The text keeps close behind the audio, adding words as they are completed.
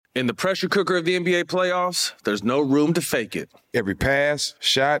In the pressure cooker of the NBA playoffs, there's no room to fake it. Every pass,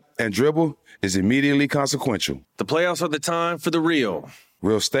 shot, and dribble is immediately consequential. The playoffs are the time for the real.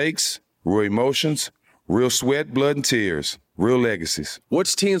 Real stakes, real emotions, real sweat, blood, and tears, real legacies.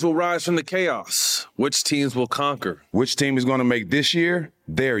 Which teams will rise from the chaos? Which teams will conquer? Which team is going to make this year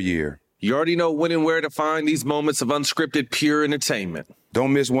their year? You already know when and where to find these moments of unscripted, pure entertainment.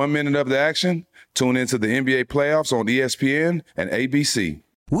 Don't miss 1 minute of the action. Tune into the NBA playoffs on ESPN and ABC.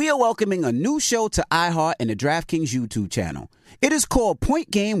 We are welcoming a new show to iHeart and the DraftKings YouTube channel. It is called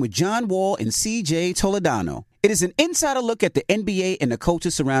Point Game with John Wall and CJ Toledano. It is an insider look at the NBA and the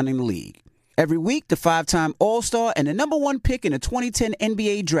coaches surrounding the league. Every week, the 5-time All-Star and the number 1 pick in the 2010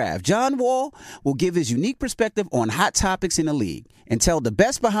 NBA Draft, John Wall, will give his unique perspective on hot topics in the league and tell the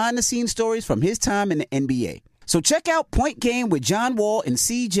best behind-the-scenes stories from his time in the NBA. So check out Point Game with John Wall and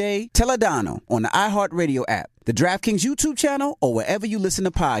CJ Toledano on the iHeartRadio app, the DraftKings YouTube channel, or wherever you listen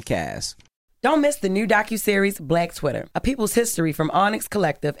to podcasts. Don't miss the new docuseries Black Twitter, A People's History from Onyx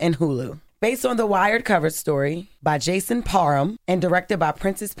Collective and Hulu. Based on the Wired cover story by Jason Parham and directed by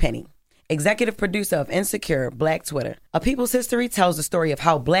Princess Penny. Executive producer of Insecure, Black Twitter. A People's History tells the story of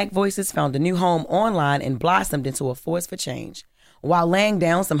how Black voices found a new home online and blossomed into a force for change, while laying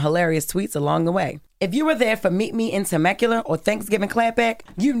down some hilarious tweets along the way. If you were there for Meet Me in Temecula or Thanksgiving Clapback,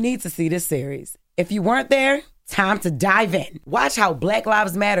 you need to see this series. If you weren't there, time to dive in. Watch how Black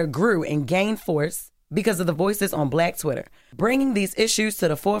Lives Matter grew and gained force because of the voices on Black Twitter, bringing these issues to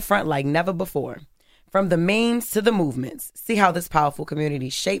the forefront like never before. From the memes to the movements, see how this powerful community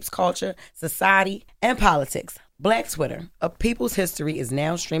shapes culture, society, and politics. Black Twitter, A People's History, is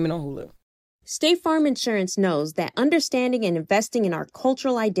now streaming on Hulu. State Farm Insurance knows that understanding and investing in our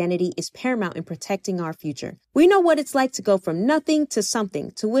cultural identity is paramount in protecting our future. We know what it's like to go from nothing to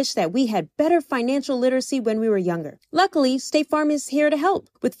something, to wish that we had better financial literacy when we were younger. Luckily, State Farm is here to help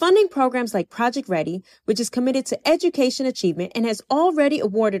with funding programs like Project Ready, which is committed to education achievement and has already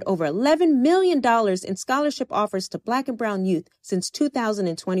awarded over $11 million in scholarship offers to Black and Brown youth since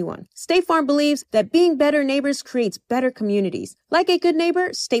 2021. State Farm believes that being better neighbors creates better communities. Like a good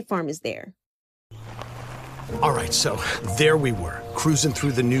neighbor, State Farm is there. All right, so there we were, cruising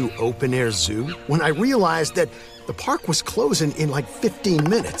through the new open-air zoo, when I realized that the park was closing in like 15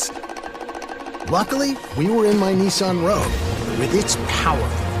 minutes. Luckily, we were in my Nissan Rogue. With its powerful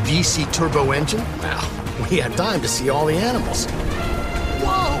VC turbo engine, well, we had time to see all the animals.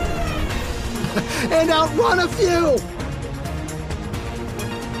 Whoa! And outrun a few!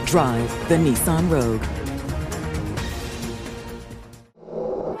 Drive the Nissan Rogue.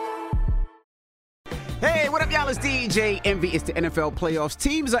 Hey, what up, y'all? It's DJ Envy. It's the NFL playoffs.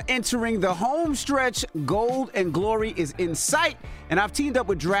 Teams are entering the home stretch. Gold and glory is in sight. And I've teamed up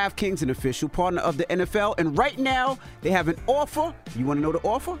with DraftKings, an official partner of the NFL. And right now, they have an offer. You want to know the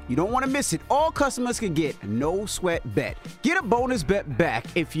offer? You don't want to miss it. All customers can get no sweat bet. Get a bonus bet back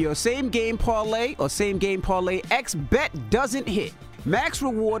if your same game parlay or same game parlay X bet doesn't hit. Max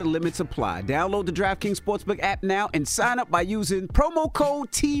reward limits apply. Download the DraftKings Sportsbook app now and sign up by using promo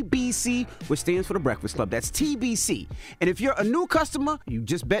code TBC, which stands for the Breakfast Club. That's TBC. And if you're a new customer, you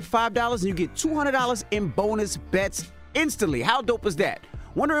just bet $5 and you get $200 in bonus bets instantly. How dope is that?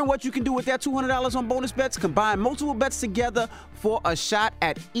 Wondering what you can do with that $200 on bonus bets? Combine multiple bets together for a shot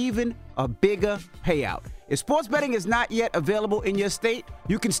at even a bigger payout. If sports betting is not yet available in your state,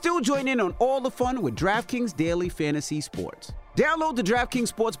 you can still join in on all the fun with DraftKings Daily Fantasy Sports. Download the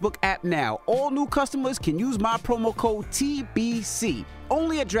DraftKings Sportsbook app now. All new customers can use my promo code TBC.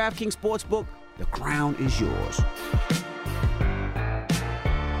 Only at DraftKings Sportsbook. The crown is yours.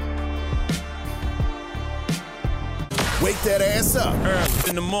 Wake that ass up early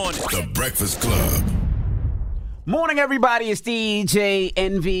in the morning. The Breakfast Club. Morning, everybody. It's DJ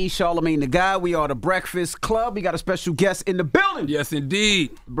Envy, Charlamagne the Guy. We are the Breakfast Club. We got a special guest in the building. Yes,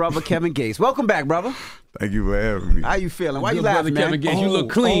 indeed. Brother Kevin Gates. Welcome back, brother. Thank you for having me. How you feeling? Why Good you laughing, brother man? Kevin Gates. You look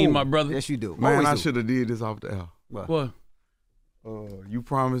clean, my brother. Yes, you do. Man, Always I do. should have did this off the air. What? You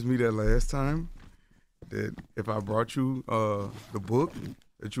promised me that last time that if I brought you the book,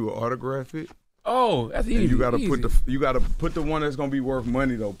 that you would autograph it. Oh, that's easy. And you gotta easy. put the one that's gonna be worth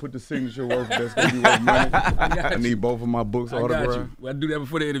money though. Put the signature worth that's gonna be worth money. I need both of my books autographed. I got you. Well, I do that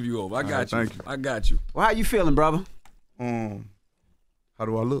before the interview over. I got you. Thank you. I got you. Well, how you feeling, brother? How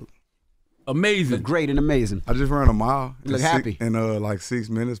do I look? Amazing. Look great and amazing. I just ran a mile. You look happy. In like 6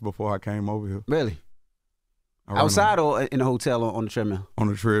 minutes before I came over here. Really? Outside or in the hotel on the treadmill? On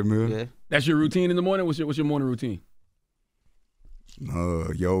the treadmill. Yeah. That's your routine in the morning? What's your morning routine?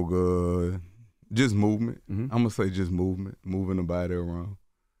 Yoga, just movement. I'm gonna say just movement, moving the body around,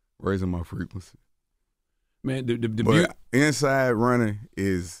 raising my frequency. Man, the but beauty. inside running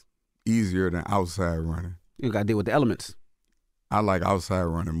is easier than outside running. You got to deal with the elements. I like outside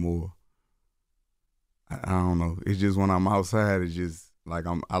running more. I don't know. It's just when I'm outside, it's just like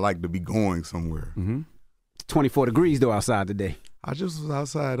I like to be going somewhere. Mm-hmm. It's 24 degrees though outside today. I just was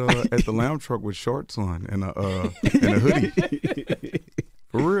outside at the lamb truck with shorts on and a hoodie.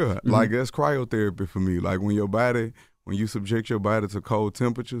 For real. Mm-hmm. Like, that's cryotherapy for me. Like, when you subject your body to cold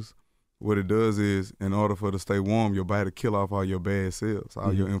temperatures, what it does is, in order for it to stay warm, your body kill off all your bad cells,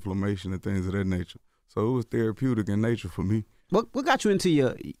 all your inflammation and things of that nature. So it was therapeutic in nature for me. What got you into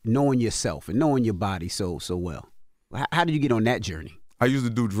your knowing yourself and knowing your body so well? How did you get on that journey? I used to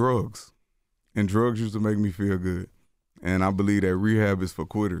do drugs, and drugs used to make me feel good. And I believe that rehab is for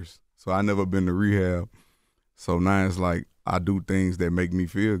quitters. So I never been to rehab. So now it's like I do things that make me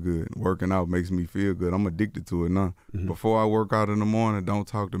feel good. Working out makes me feel good. I'm addicted to it now. Mm-hmm. Before I work out in the morning, don't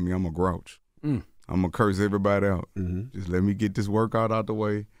talk to me. I'm a grouch. I'm going to curse everybody out. Mm-hmm. Just let me get this workout out the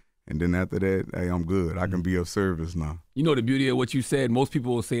way. And then after that, hey, I'm good. I can be of service now. You know the beauty of what you said? Most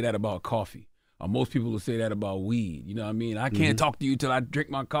people will say that about coffee. Or most people will say that about weed. You know what I mean? I can't talk to you till I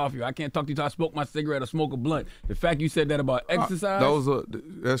drink my coffee. Or I can't talk to you till I smoke my cigarette or smoke a blunt. The fact you said that about exercise.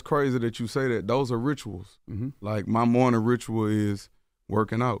 That's crazy that you say that. Those are rituals. Mm-hmm. Like, my morning ritual is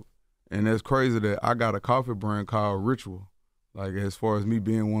working out. And that's crazy that I got a coffee brand called Ritual. Like, as far as me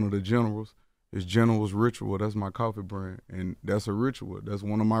being one of the generals, it's General's Ritual. That's my coffee brand. And that's a ritual. That's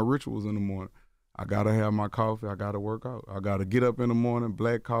one of my rituals in the morning. I got to have my coffee. I got to work out. I got to get up in the morning,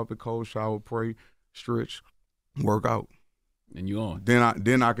 black coffee, cold shower, pray, stretch, work out. And you on.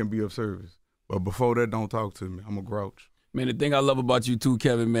 Then I can be of service. But before that, don't talk to me. I'm a grouch. Man, the thing I love about you too,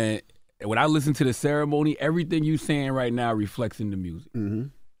 Kevin, man, when I listen to the ceremony, everything you saying right now reflects in the music. Mm-hmm.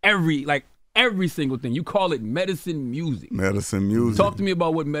 Every single thing. You call it medicine music. Medicine music. Talk to me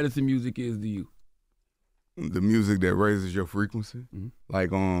about what medicine music is to you. The music that raises your frequency. Mm-hmm.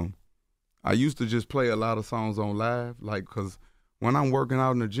 Like, I used to just play a lot of songs on live, like, because when I'm working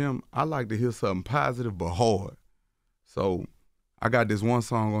out in the gym, I like to hear something positive but hard. So I got this one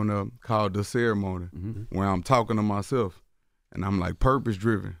song on there called The Ceremony, where I'm talking to myself, and I'm like,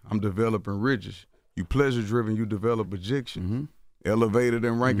 purpose-driven, I'm developing riches. You pleasure-driven, you develop addiction. Mm-hmm. Elevated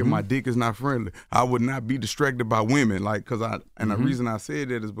and ranking, my dick is not friendly. I would not be distracted by women, like, the reason I said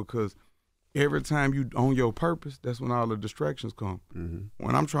that is because every time you on your purpose, that's when all the distractions come. Mm-hmm.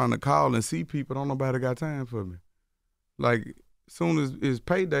 When I'm trying to call and see people, don't nobody got time for me. Like, soon as it's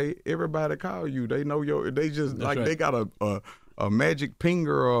payday, everybody call you. They know they just, that's like, right. They got a magic pinger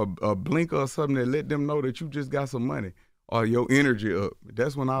or a blinker or something that let them know that you just got some money or your energy up.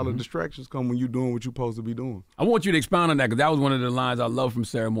 That's when all the distractions come, when you're doing what you're supposed to be doing. I want you to expound on that, because that was one of the lines I love from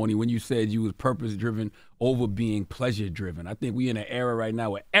Ceremony when you said you was purpose-driven over being pleasure-driven. I think we in an era right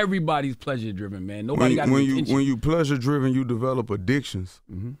now where everybody's pleasure-driven, man. Nobody got when you pleasure-driven, you develop addictions.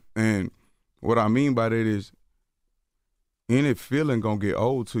 Mm-hmm. And what I mean by that is any feeling going to get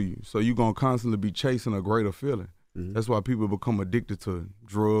old to you. So you're going to constantly be chasing a greater feeling. Mm-hmm. That's why people become addicted to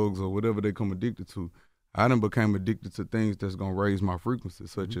drugs or whatever they become addicted to. I done became addicted to things that's going to raise my frequency,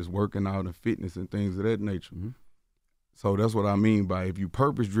 such as working out and fitness and things of that nature. Mm-hmm. So that's what I mean by, if you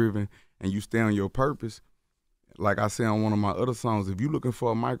purpose-driven and you stay on your purpose, like I say on one of my other songs, if you're looking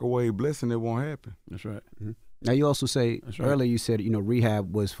for a microwave blessing, it won't happen. That's right. Mm-hmm. Now, you also say, earlier you said,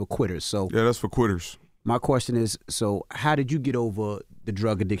 rehab was for quitters. So yeah, that's for quitters. My question is, so how did you get over the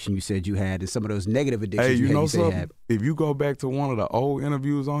drug addiction you said you had and some of those negative addictions you had? Know something? If you go back to one of the old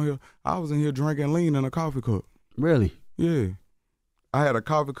interviews on here, I was in here drinking lean in a coffee cup. Really? Yeah. I had a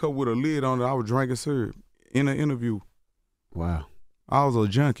coffee cup with a lid on it. I was drinking syrup in an interview. Wow. I was a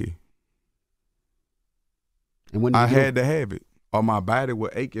junkie. And when I had to have it, or my body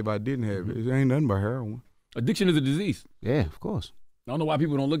would ache if I didn't have it. It ain't nothing but heroin. Addiction is a disease. Yeah, of course. I don't know why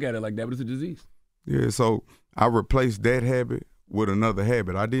people don't look at it like that, but it's a disease. Yeah, so I replaced that habit with another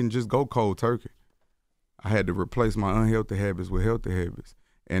habit. I didn't just go cold turkey. I had to replace my unhealthy habits with healthy habits.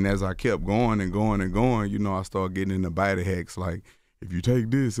 And as I kept going and going and going, I started getting into body hacks. Like, if you take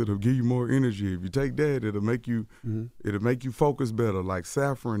this, it'll give you more energy. If you take that, it'll make you focus better. Like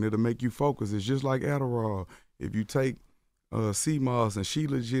saffron, it'll make you focus. It's just like Adderall. If you take sea moss and she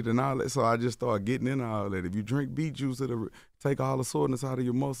legit and all that. So I just started getting into all that. If you drink beet juice, it'll take all the soreness out of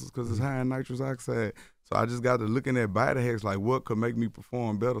your muscles because it's high in nitrous oxide. So I just got to looking at body hacks, like what could make me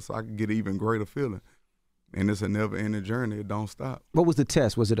perform better so I could get an even greater feeling. And it's a never-ending journey. It don't stop. What was the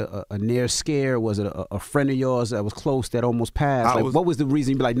test? Was it a near scare? Was it a friend of yours that was close that almost passed? What was the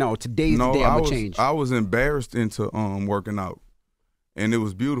reason you'd be like, no, today's the day I'm going to change? I was embarrassed into working out, and it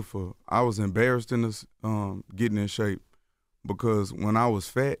was beautiful. I was embarrassed into getting in shape because when I was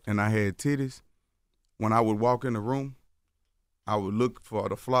fat and I had titties, when I would walk in the room, I would look for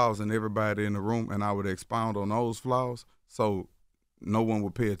the flaws in everybody in the room, and I would expound on those flaws so no one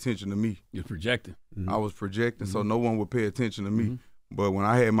would pay attention to me. You're projecting. Mm-hmm. I was projecting, so no one would pay attention to me. Mm-hmm. But when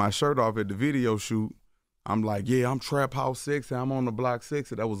I had my shirt off at the video shoot, I'm like, yeah, I'm trap house sexy. I'm on the block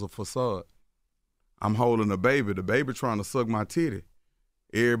sexy. That was a facade. I'm holding a baby. The baby trying to suck my titty.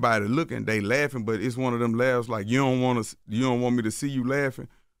 Everybody looking, they laughing, but it's one of them laughs like you don't want me to see you laughing.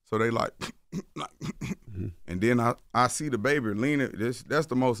 So they like, and then I see the baby leaning. That's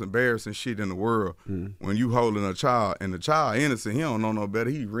the most embarrassing shit in the world when you holding a child and the child innocent. He don't know no better.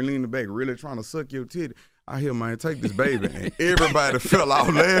 He really leaning back, really trying to suck your titty. I hear, man, take this baby, and everybody fell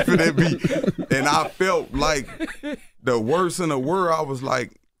out laughing at me, and I felt like the worst in the world. I was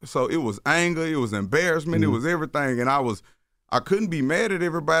like, so it was anger, it was embarrassment, it was everything, and I couldn't be mad at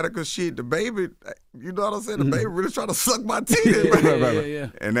everybody because shit, the baby, you know what I'm saying? The baby really trying to suck my titty. Yeah.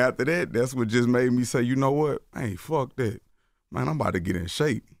 And after that, that's what just made me say, you know what? Hey, fuck that. Man, I'm about to get in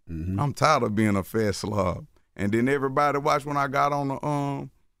shape. I'm tired of being a fat slob. And then everybody watched when I got on the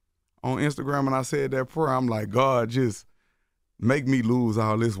on Instagram and I said that prayer, I'm like, God, just make me lose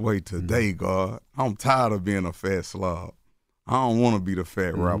all this weight today, God. I'm tired of being a fat slob. I don't want to be the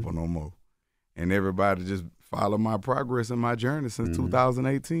fat rapper no more. And everybody just follow my progress and my journey since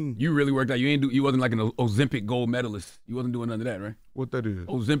 2018. You really worked out. You wasn't like an Ozempic gold medalist. You wasn't doing none of that, right? What that is?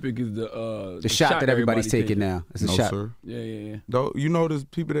 Ozempic is the shot that everybody's taking now. It's a no, shot. Sir. Yeah. Though you know, there's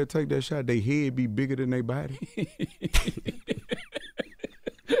people that take that shot. They head be bigger than their body.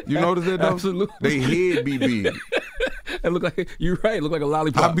 You notice that though? Absolutely. They head be big. It look like you're right. Look like a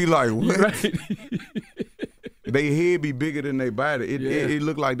lollipop. I be like, what? Right. They head be bigger than their body. It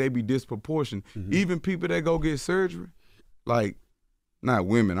look like they be disproportionate. Even people that go get surgery, like not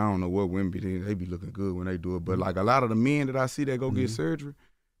women. I don't know what women be. They be looking good when they do it. But like a lot of the men that I see that go get surgery,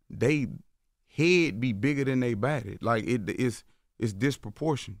 they head be bigger than their body. Like it's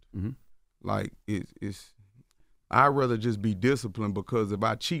disproportionate. Like it's. I'd rather just be disciplined because if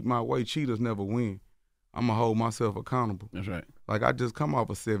I cheat my way, cheaters never win. I'm going to hold myself accountable. That's right. Like I just come off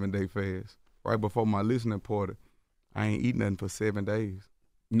a 7-day fast. Right before my listening party, I ain't eat nothing for 7 days.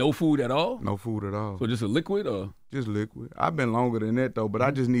 No food at all? No food at all. So just a liquid or? Just liquid. I've been longer than that though, but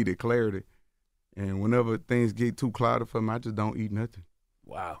I just needed clarity. And whenever things get too clouded for me, I just don't eat nothing.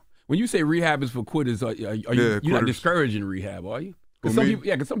 Wow. When you say rehab is for quitters, you're not discouraging rehab, are you?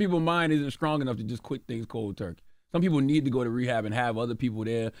 Because some people's mind isn't strong enough to just quit things cold turkey. Some people need to go to rehab and have other people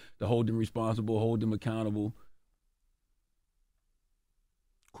there to hold them responsible, hold them accountable.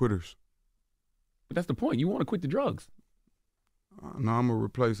 Quitters. But that's the point. You want to quit the drugs. No, I'm going to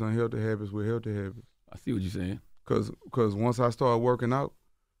replace unhealthy habits with healthy habits. I see what you're saying. Because once I started working out,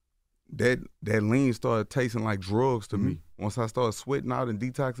 that lean started tasting like drugs to me. Once I started sweating out and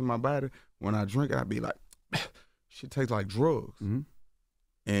detoxing my body, when I drink, I'd be like, shit tastes like drugs.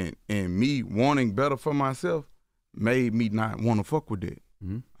 And me wanting better for myself made me not want to fuck with that.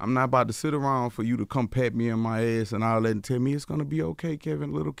 I'm not about to sit around for you to come pat me in my ass and all that and tell me it's going to be okay,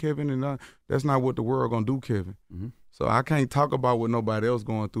 Kevin, little Kevin. And that's not what the world going to do, Kevin. So I can't talk about what nobody else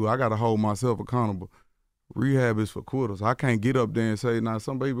going through. I got to hold myself accountable. Rehab is for quitters. I can't get up there and say, now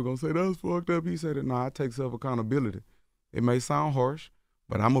some people going to say, that's fucked up. He said it. No, I take self-accountability. It may sound harsh,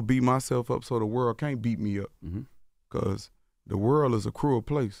 but I'm going to beat myself up so the world can't beat me up. Because the world is a cruel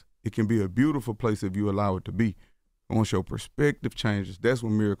place. It can be a beautiful place if you allow it to be. Once your perspective changes, that's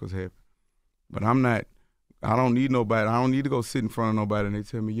when miracles happen. But I don't need nobody. I don't need to go sit in front of nobody and they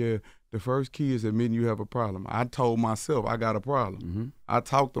tell me, yeah, the first key is admitting you have a problem. I told myself I got a problem. I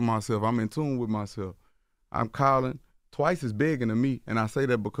talk to myself. I'm in tune with myself. I'm calling twice as begging to me, and I say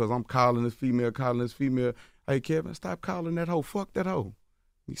that because I'm calling this female. Hey, Kevin, stop calling that hoe. Fuck that hoe.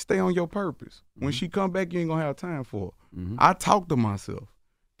 You stay on your purpose. When she come back, you ain't going to have time for her. I talk to myself.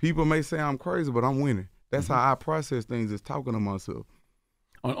 People may say I'm crazy, but I'm winning. That's how I process things, is talking to myself.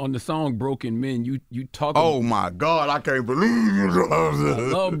 On the song Broken Men, you talk Oh, my God, I can't believe you. I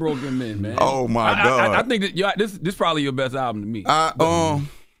love Broken Men, man. Oh, my God. I think that this probably your best album to me.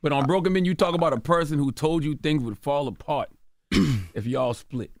 But on Broken Men, you talk about a person who told you things would fall apart if y'all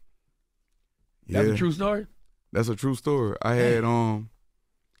split. That's a true story? That's a true story. I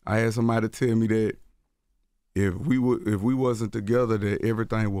had somebody tell me that if we wasn't together, that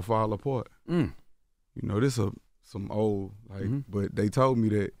everything would fall apart. You know, this is some old, but they told me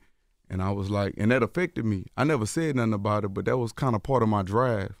that, and I was like, and that affected me. I never said nothing about it, but that was kind of part of my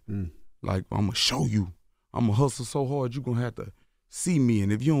drive. Like, I'm going to show you. I'm going to hustle so hard, you're going to have to see me,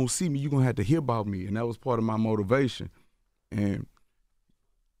 and if you don't see me, you're going to have to hear about me, and that was part of my motivation. And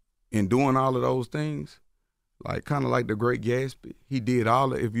in doing all of those things, like kind of like The Great Gatsby, he did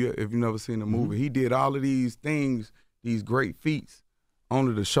all of, if you never seen the movie, he did all of these things these great feats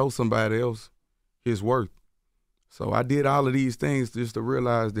only to show somebody else his worth. So I did all of these things just to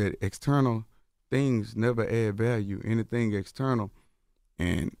realize that external things never add value, anything external.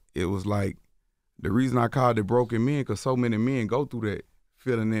 And it was like, the reason I called it broken men, because so many men go through that,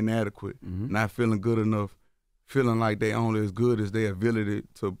 feeling inadequate, not feeling good enough, feeling like they only as good as their ability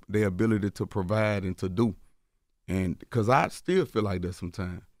to provide and to do. And because I still feel like that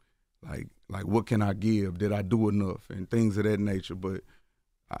sometimes. Like what can I give? Did I do enough? And things of that nature. But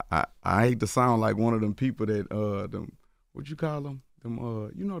I hate to sound like one of them people that them, what you call them?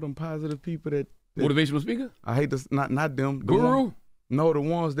 Them them positive people that motivational speaker? I hate to not them. Guru? No, the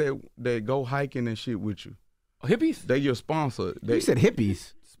ones that go hiking and shit with you. Hippies? They your sponsor. You said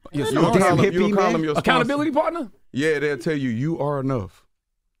hippies. You call them your accountability partner? Yeah, they'll tell you are enough.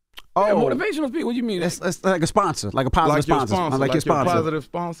 Oh, yeah, motivational speaker. What do you mean? That's like a sponsor, like a positive sponsor. Like your sponsor. Positive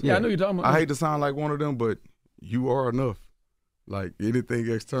sponsor. Yeah, I know you're talking about. I hate to sound like one of them, but you are enough. Like anything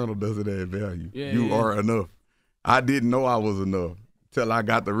external doesn't add value. You are enough. I didn't know I was enough till I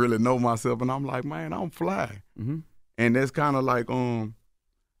got to really know myself, and I'm like, man, I'm fly. Mm-hmm. And that's kind of like,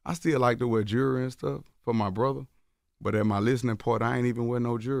 I still like to wear jewelry and stuff for my brother, but at my listening part, I ain't even wear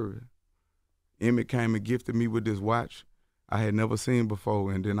no jewelry. Emmett came and gifted me with this watch I had never seen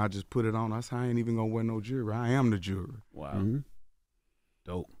before, and then I just put it on. I said, I ain't even gonna wear no jewelry. I am the jewelry. Wow. Mm-hmm.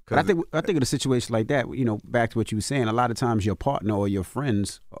 Dope. But I think in a situation like that, back to what you were saying, a lot of times your partner or your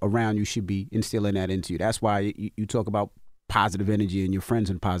friends around you should be instilling that into you. That's why you talk about positive energy and your friends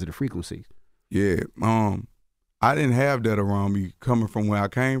and positive frequencies. Yeah. I didn't have that around me coming from where I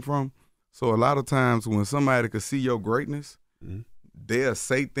came from. So a lot of times when somebody could see your greatness, they'll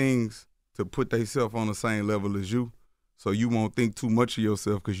say things to put themselves on the same level as you, so you won't think too much of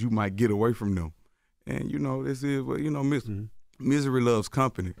yourself because you might get away from them. And, this is what, misery loves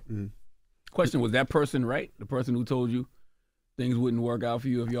company. Question, was that person right? The person who told you things wouldn't work out for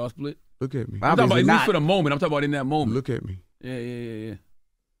you if y'all split? Look at me. I'm talking about at least for the moment. I'm talking about in that moment. Look at me. Yeah.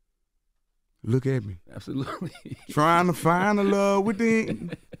 Look at me. Absolutely. Trying to find the love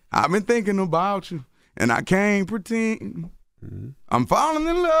within. I've been thinking about you, and I can't pretend. I'm falling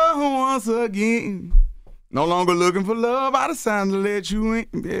in love once again. No longer looking for love. I decided to let you in.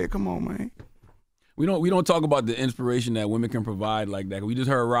 Yeah, come on, man. We don't talk about the inspiration that women can provide like that. We just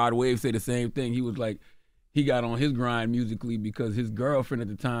heard Rod Wave say the same thing. He was like, he got on his grind musically because his girlfriend at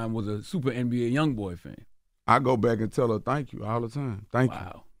the time was a super NBA YoungBoy fan. I go back and tell her thank you all the time. Thank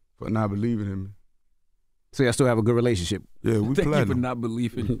you for not believing in me. So y'all still have a good relationship? Yeah, we Thank platinum. you for not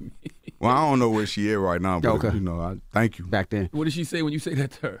believing in me. Well, I don't know where she is right now, but I thank you. Back then. What did she say when you say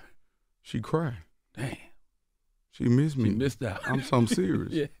that to her? She cried. Damn. She missed me. She missed out. I'm something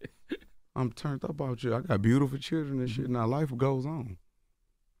serious. Yeah. I'm turned up out you. I got beautiful children and shit. Now life goes on.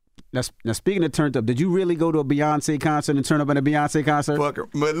 Now speaking of turned up, did you really go to a Beyonce concert and turn up at a Beyonce concert? Fuck her.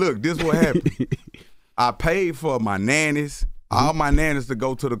 But look, this is what happened. I paid for my nannies, all my nannies to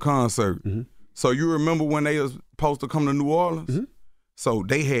go to the concert. So you remember when they was supposed to come to New Orleans? So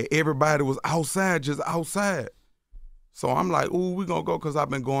they had everybody was outside, just outside. So I'm like, ooh, we gonna go because I've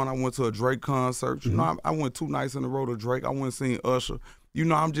been going. I went to a Drake concert. You know, I went 2 nights in a row to Drake. I went and seen Usher.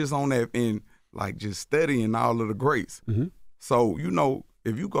 I'm just on that and like just studying all of the greats. So,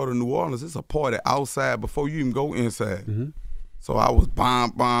 if you go to New Orleans, it's a party outside before you even go inside. So I was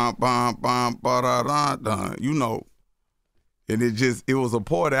bomb, ba-da-da-da, and it was a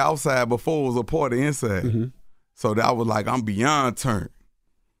party outside before it was a party inside. So that I was like, I'm beyond turned.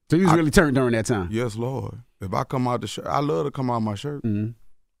 So you was really turned during that time? Yes, Lord. If I come out the shirt, I love to come out my shirt.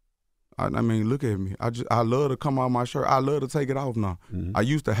 I mean, look at me. I love to come out my shirt. I love to take it off now. I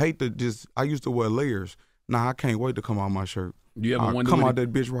used to hate I used to wear layers. Now I can't wait to come out my shirt. Do you ever wonder come out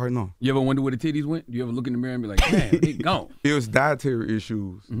that bitch right now? You ever wonder where the titties went? Do you ever look in the mirror and be like, damn, they gone? It was dietary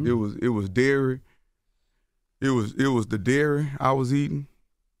issues. It was dairy. It was the dairy I was eating.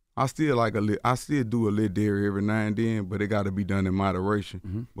 I still do a little dairy every now and then, but it got to be done in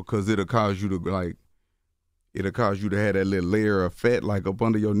moderation because it'll cause you to have that little layer of fat like up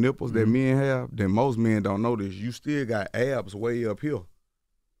under your nipples that men have. Then most men don't know this. You still got abs way up here.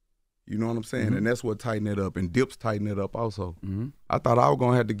 You know what I'm saying? And that's what tighten it up. And dips tighten it up also. I thought I was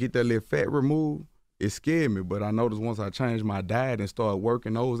going to have to get that little fat removed. It scared me, but I noticed once I changed my diet and started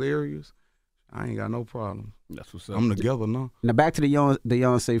working those areas, I ain't got no problem. That's what's up. I'm together now. Now back to the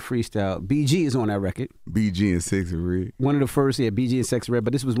Beyonce freestyle. BG is on that record. BG and Sexy Red. One of the first, BG and Sexy Red,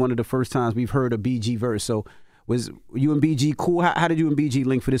 but this was one of the first times we've heard a BG verse. So was you and BG cool? How did you and BG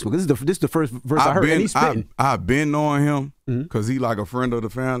link for this one? This is the first verse I heard, and he's spitting. I've been knowing him because he like a friend of the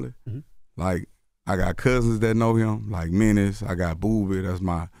family. Like, I got cousins that know him, like Menace. I got Boobie, that's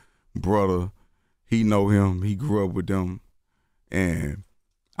my brother. He know him. He grew up with them. And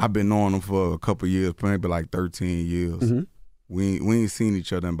I've been knowing him for a couple of years, maybe like 13 years. Mm-hmm. We ain't seen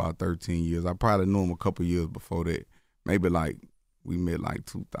each other in about 13 years. I probably knew him a couple of years before that. Maybe like we met like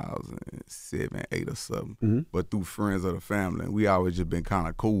 2007, 8 or something. Mm-hmm. But through friends of the family. And we always just been kind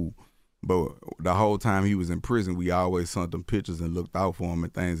of cool. But the whole time he was in prison, we always sent him pictures and looked out for him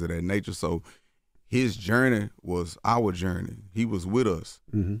and things of that nature. So his journey was our journey. He was with us.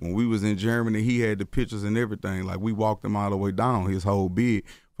 Mm-hmm. When we was in Germany, he had the pictures and everything. Like, we walked him all the way down his whole bed.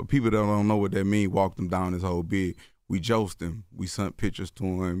 For people that don't know what that means, walked him down his whole bed. We josted him. We sent pictures to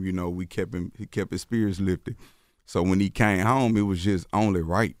him. You know, he kept his spirits lifted. So when he came home, it was just only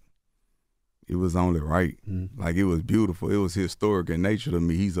right. It was only right. Mm-hmm. Like, it was beautiful. It was historic in nature to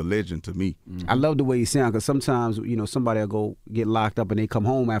me. He's a legend to me. Mm-hmm. I love the way he sounds, because sometimes, you know, somebody will go get locked up and they come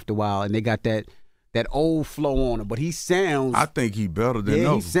home after a while and they got that old flow on him. But he sounds... I think he better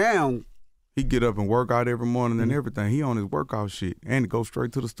than he sound... He get up and work out every morning and everything. He on his workout shit and go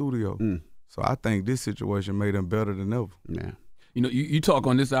straight to the studio. So I think this situation made him better than ever. Yeah. You know, you talk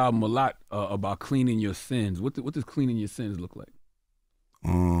on this album a lot about cleaning your sins. What does cleaning your sins look like?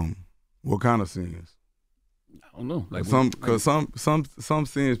 What kind of sins? I don't know. Like some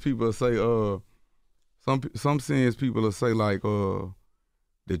sins people say some sins people will say like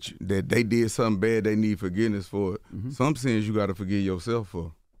that they did something bad, they need forgiveness for it. Mm-hmm. Some sins you got to forgive yourself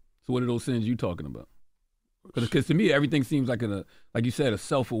for. So what are those sins you talking about? Because to me, everything seems like like you said, a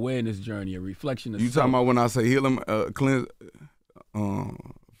self-awareness journey, a reflection of You talking about when I say heal them, cleanse,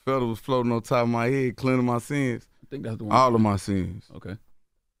 feathers floating on top of my head, cleansing my sins? I think that's the one. All of my sins. Okay.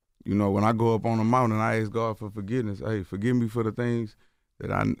 You know, when I go up on the mountain, I ask God for forgiveness. Hey, forgive me for the things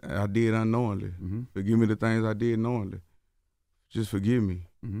that I did unknowingly. Mm-hmm. Forgive me the things I did knowingly. Just forgive me.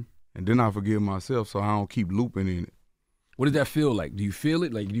 Mm-hmm. And then I forgive myself so I don't keep looping in it. What does that feel like? Do you feel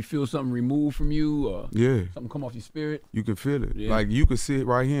it? Like, do you feel something removed from you? Or yeah. Something come off your spirit? You can feel it. Yeah. Like, you can sit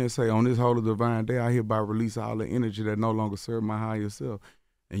right here and say, on this holy divine day, I hereby release all the energy that no longer serve my higher self.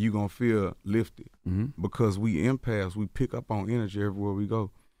 And you're going to feel lifted. Mm-hmm. Because we empaths, we pick up on energy everywhere we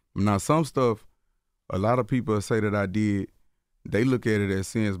go. Now, some stuff, a lot of people say that I did, they look at it as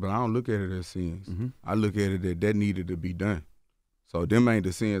sins, but I don't look at it as sins. Mm-hmm. I look at it that needed to be done. So them ain't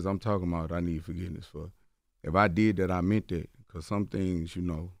the sins I'm talking about I need forgiveness for. If I did that, I meant that. Because some things, you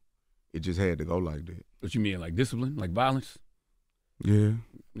know, it just had to go like that. What you mean, like discipline, like violence? Yeah.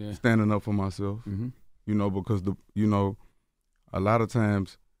 Standing up for myself. Mm-hmm. You know, because, a lot of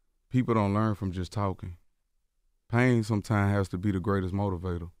times people don't learn from just talking. Pain sometimes has to be the greatest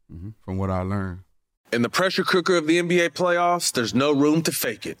motivator from what I learned. In the pressure cooker of the NBA playoffs, there's no room to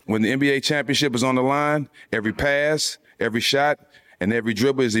fake it. When the NBA championship is on the line, every pass, every shot, and every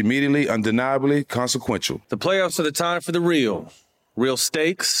dribble is immediately, undeniably consequential. The playoffs are the time for the real. Real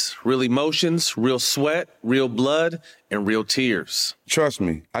stakes, real emotions, real sweat, real blood, and real tears. Trust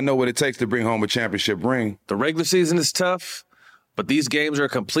me, I know what it takes to bring home a championship ring. The regular season is tough, but these games are a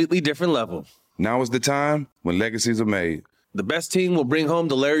completely different level. Now is the time when legacies are made. The best team will bring home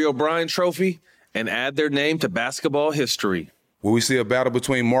the Larry O'Brien Trophy and add their name to basketball history. Will we see a battle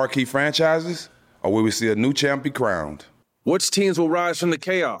between marquee franchises, or will we see a new champ be crowned? Which teams will rise from the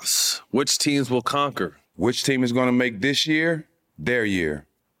chaos? Which teams will conquer? Which team is going to make this year their year?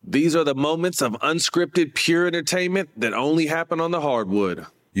 These are the moments of unscripted, pure entertainment that only happen on the hardwood.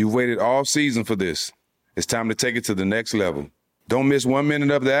 You've waited all season for this. It's time to take it to the next level. Don't miss 1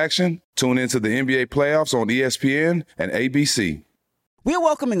 minute of the action. Tune into the NBA playoffs on ESPN and ABC. We're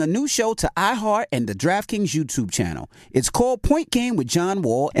welcoming a new show to iHeart and the DraftKings YouTube channel. It's called Point Game with John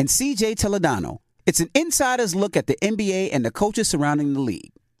Wall and CJ Toledano. It's an insider's look at the NBA and the coaches surrounding the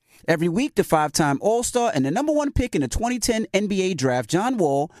league. Every week, the 5-time All-Star and the number 1 pick in the 2010 NBA Draft, John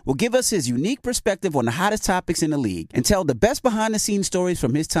Wall, will give us his unique perspective on the hottest topics in the league and tell the best behind-the-scenes stories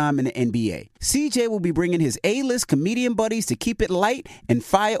from his time in the NBA. CJ will be bringing his A-list comedian buddies to keep it light and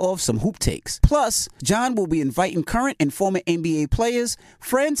fire off some hoop takes. Plus, John will be inviting current and former NBA players,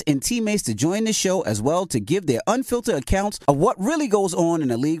 friends, and teammates to join the show as well to give their unfiltered accounts of what really goes on in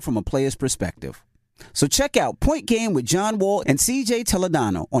the league from a player's perspective. So check out Point Game with John Wall and CJ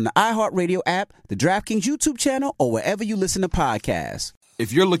Toledano on the iHeartRadio app, the DraftKings YouTube channel, or wherever you listen to podcasts.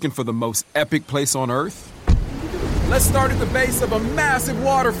 If you're looking for the most epic place on earth, let's start at the base of a massive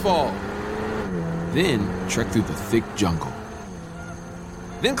waterfall. Then trek through the thick jungle.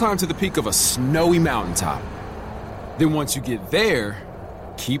 Then climb to the peak of a snowy mountaintop. Then once you get there,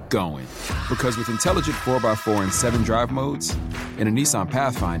 keep going. Because with intelligent 4x4 and 7 drive modes and a Nissan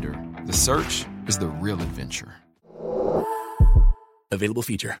Pathfinder, the search is the real adventure. Available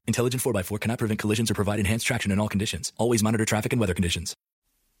feature. Intelligent 4x4 cannot prevent collisions or provide enhanced traction in all conditions. Always monitor traffic and weather conditions.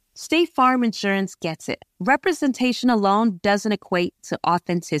 State Farm Insurance gets it. Representation alone doesn't equate to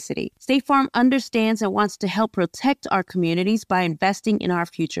authenticity. State Farm understands and wants to help protect our communities by investing in our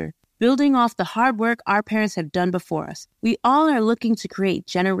future, building off the hard work our parents have done before us. We all are looking to create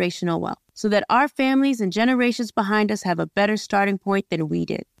generational wealth so that our families and generations behind us have a better starting point than we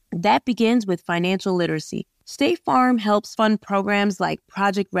did. That begins with financial literacy. State Farm helps fund programs like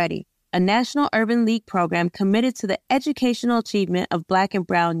Project Ready, a National Urban League program committed to the educational achievement of Black and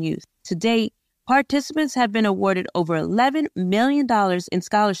Brown youth. To date, participants have been awarded over $11 million in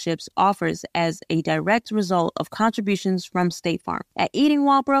scholarships offers as a direct result of contributions from State Farm. At Eating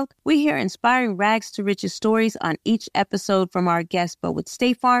While Broke, we hear inspiring rags to riches stories on each episode from our guests, but with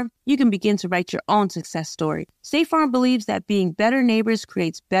State Farm, you can begin to write your own success story. State Farm believes that being better neighbors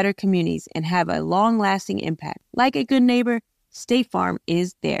creates better communities and have a long-lasting impact. Like a good neighbor, State Farm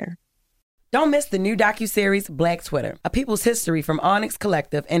is there. Don't miss the new docuseries Black Twitter, A People's History from Onyx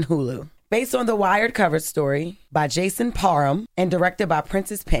Collective and Hulu. Based on the Wired cover story by Jason Parham and directed by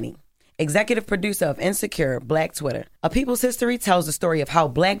Princess Penny, executive producer of Insecure, Black Twitter. A People's History tells the story of how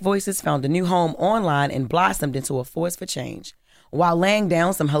Black voices found a new home online and blossomed into a force for change, while laying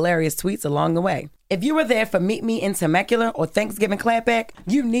down some hilarious tweets along the way. If you were there for Meet Me in Temecula or Thanksgiving Clapback,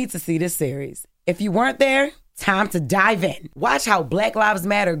 you need to see this series. If you weren't there, time to dive in. Watch how Black Lives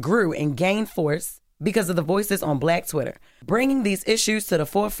Matter grew and gained force because of the voices on Black Twitter, bringing these issues to the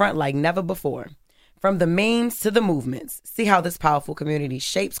forefront like never before. From the memes to the movements, see how this powerful community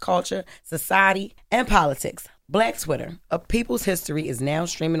shapes culture, society, and politics. Black Twitter, A People's History, is now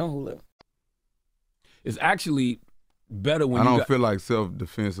streaming on Hulu. It's actually better when I don't feel like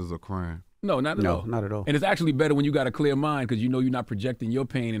self-defense is a crime. No, not at all. No, not at all. And it's actually better when you got a clear mind because you know you're not projecting your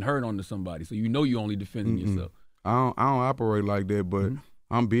pain and hurt onto somebody. So you know you're only defending yourself. I don't operate like that, but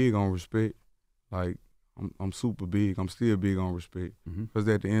I'm big on respect. Like, I'm super big. I'm still big on respect. Because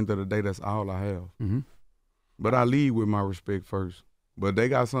at the end of the day, that's all I have. But I lead with my respect first. But they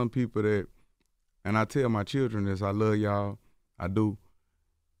got some people that, and I tell my children this, I love y'all, I do,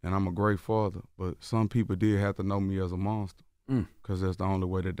 and I'm a great father. But some people did have to know me as a monster because that's the only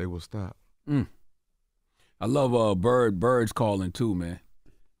way that they will stop. I love birds calling too, man.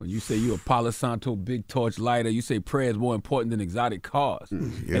 When you say you a Palo Santo big torch lighter, you say prayer is more important than exotic cars.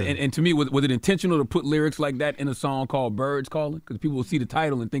 Yeah. And to me, was it intentional to put lyrics like that in a song called Birds Calling? Because people will see the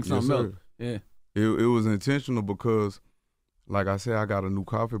title and think something else. Yeah. It was intentional because, like I said, I got a new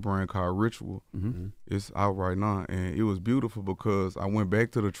coffee brand called Ritual. It's out right now. And it was beautiful because I went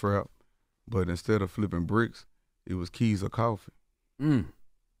back to the trap, but instead of flipping bricks, it was keys of coffee.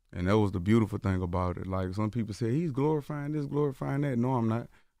 And that was the beautiful thing about it. Like some people say, he's glorifying this, glorifying that. No, I'm not.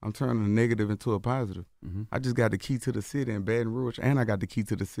 I'm turning a negative into a positive. I just got the key to the city in Baton Rouge, and I got the key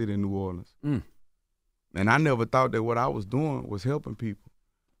to the city in New Orleans. And I never thought that what I was doing was helping people.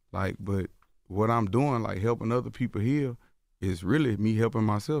 Like, but what I'm doing, like helping other people heal, is really me helping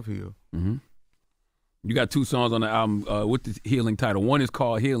myself heal. You got 2 songs on the album with the healing title. One is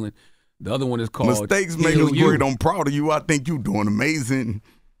called Healing. The other one is called Mistakes Make Us Great. I'm proud of you. I think you're doing amazing.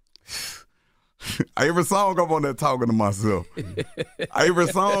 Every song I'm on there talking to myself. Every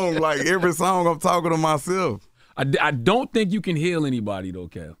song I'm talking to myself. I don't think you can heal anybody though,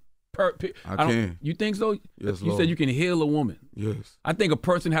 Cal. I can. You think so? Yes, you Lord. said you can heal a woman. Yes. I think a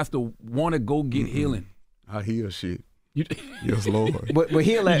person has to want to go get healing. I heal shit. Yes, Lord. But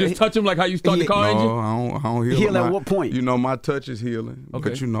heal at, you just touch them like how you start the car engine? No, I don't heal. Heal at what point? You know, my touch is healing.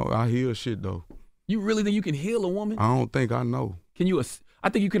 Okay. But I heal shit though. You really think you can heal a woman? I don't think I know. Can you? I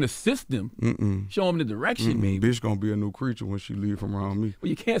think you can assist them. Show them the direction, maybe. Bitch gonna be a new creature when she leave from around me. Well,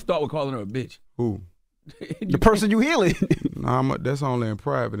 you can't start with calling her a bitch. Who? The person you healing. Nah, that's only in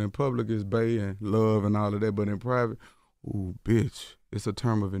private. In public, it's bae and love and all of that. But in private, ooh, bitch. It's a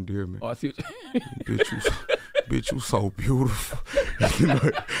term of endearment. Oh, I see. Bitch, you so beautiful.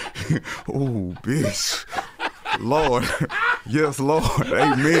 Ooh, bitch. Lord. Yes, Lord.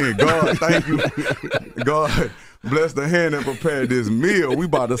 Amen. God, thank you. God, bless the hand that prepared this meal. We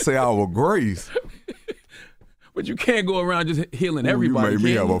about to say our grace. But you can't go around just healing everybody. You made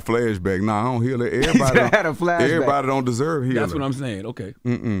me have a flashback. Nah, I don't heal it. Everybody had a flashback. Everybody don't deserve healing. That's what I'm saying. Okay.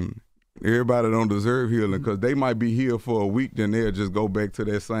 Everybody don't deserve healing because they might be healed for a week, then they'll just go back to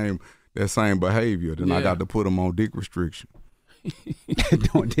that same behavior. Then I got to put them on dick restriction.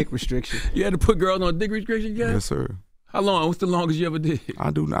 On dick restriction. You had to put girls on dick restriction, guys? Yes, sir. How long? What's the longest you ever did?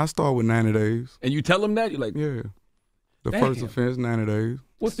 I start with 90 days. And you tell them that? You're like, yeah. The damn. first offense, 90 days.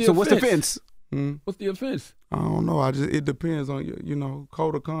 What's the offense? What's the offense? What's the offense? I don't know. It depends on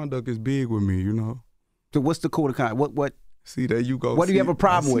code of conduct is big with me. So what's the code of conduct? What? See, there you go. What do you have a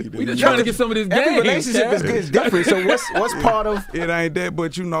problem with? We just trying to get some of this game. Every relationship is different. So what's part of? It ain't that,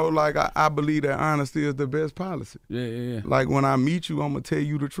 but like I believe that honesty is the best policy. Yeah. Like when I meet you, I'm gonna tell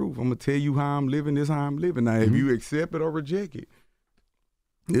you the truth. I'm gonna tell you how I'm living. This how I'm living. Now, if you accept it or reject it,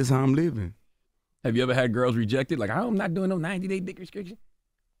 this how I'm living. Have you ever had girls rejected? Like, I'm not doing no 90-day dick restriction.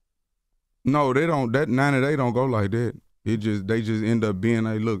 No, they don't. That 90-day don't go like that. They just end up being,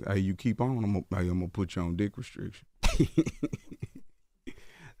 hey, look, hey, you keep on, I'm gonna put you on dick restriction. Yeah.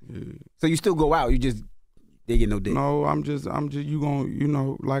 So you still go out? You just they get no dick? No, I'm just you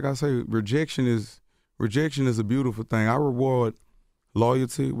gonna like I say, rejection is a beautiful thing. I reward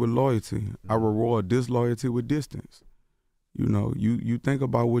loyalty with loyalty. I reward disloyalty with distance. You think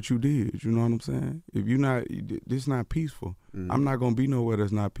about what you did. You know what I'm saying? If you're not, this not peaceful. I'm not gonna be nowhere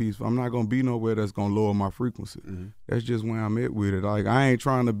that's not peaceful. I'm not gonna be nowhere that's gonna lower my frequency. That's just where I'm at with it. Like I ain't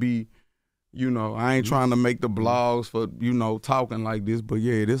trying to be, I ain't trying to make the blogs for talking like this. But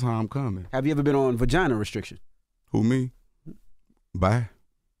yeah, this how I'm coming. Have you ever been on vagina restriction? Who, me? Bye.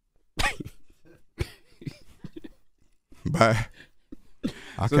 Bye.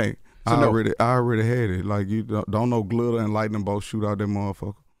 I can't. I already had it. Like you don't know glitter and lightning bolts shoot out that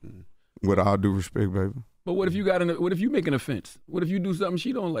motherfucker. With all due respect, baby. But what if you what if you make an offense? What if you do something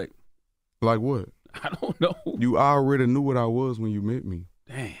she don't like? Like what? I don't know. You already knew what I was when you met me.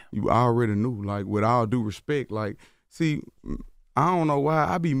 Damn. You already knew. Like with all due respect, like see, I don't know why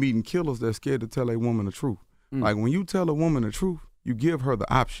I be meeting killers that's scared to tell a woman the truth. Like when you tell a woman the truth, you give her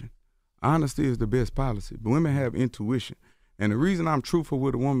the option. Honesty is the best policy. But women have intuition. And the reason I'm truthful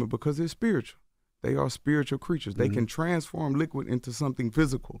with a woman, because it's spiritual. They are spiritual creatures. They can transform liquid into something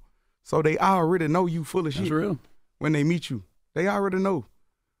physical. So they already know you full of shit. That's real. When they meet you. They already know.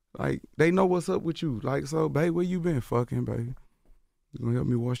 Like, they know what's up with you. Like, so, babe, where you been? Fucking, baby. You gonna help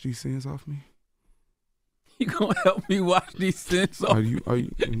me wash these sins off me? You gonna help me wash these sins off you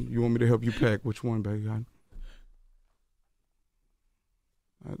want me to help you pack? Which one, baby?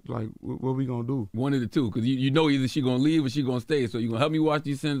 Like, what we gonna do? One of the two, because you know either she gonna leave or she gonna stay. So you gonna help me wash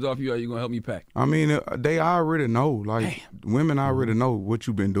these sins off you, or you gonna help me pack? I mean, they already know. Like, women already know what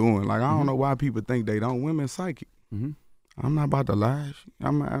you've been doing. Like, I don't know why people think they don't. Women psychic. I'm not about to lie. I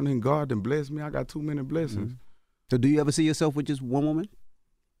mean, God done blessed me. I got too many blessings. So do you ever see yourself with just one woman?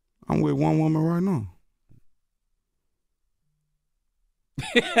 I'm with one woman right now.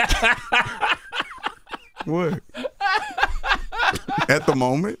 What? At the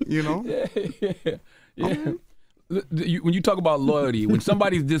moment, Yeah. When you talk about loyalty, when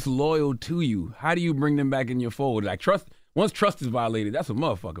somebody's disloyal to you, how do you bring them back in your fold? Like once trust is violated, that's a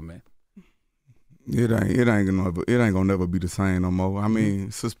motherfucker, man. It ain't gonna never be the same no more. I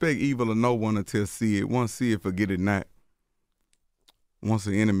mean, suspect evil of no one until see it. Once see it, forget it not. Once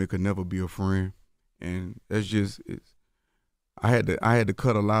an enemy could never be a friend, and that's just I had to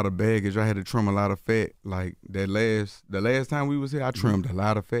cut a lot of baggage. I had to trim a lot of fat. Like the last time we was here, I trimmed a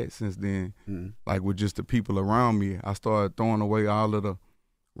lot of fat since then. Like with just the people around me, I started throwing away all of the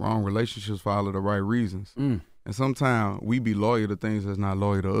wrong relationships for all of the right reasons. And sometimes we be loyal to things that's not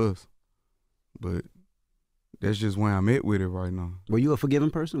loyal to us. But that's just where I'm at with it right now. Were you a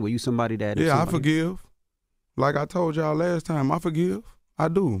forgiving person? Were you somebody that? Yeah, I forgive. Like I told y'all last time, I forgive. I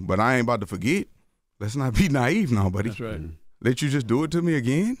do. But I ain't about to forget. Let's not be naive now, buddy. That's right. Let you just do it to me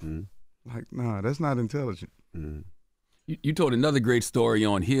again? Like, nah, that's not intelligent. You told another great story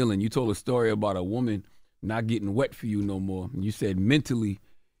on healing. You told a story about a woman not getting wet for you no more. And you said mentally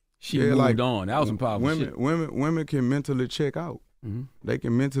she moved on. That was some powerful shit. Women can mentally check out. They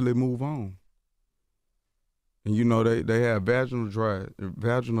can mentally move on. And they have vaginal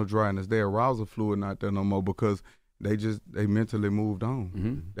dryness. Their arousal fluid not there no more because they mentally moved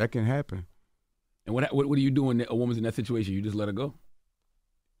on. That can happen. And what do you do when a woman's in that situation? You just let her go?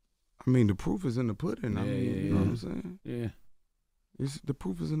 I mean, the proof is in the pudding. You know what I'm saying? Yeah. The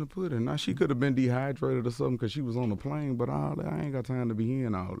proof is in the pudding. Now, she could have been dehydrated or something because she was on the plane, but all that, I ain't got time to be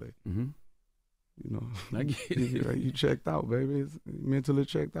hearing all that. I get it. You checked out, baby. It's mentally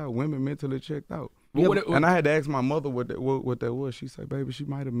checked out. Women mentally checked out. And I had to ask my mother what that was. She said, baby, she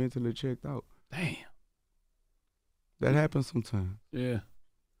might have mentally checked out. Damn. That happens sometimes. Yeah.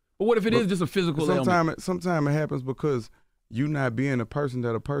 But what if it is just a physical ailment? Sometimes it happens because you not being the person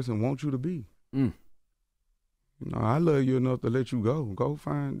that a person wants you to be. I love you enough to let you go. Go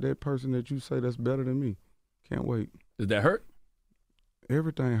find that person that you say that's better than me. Can't wait. Does that hurt?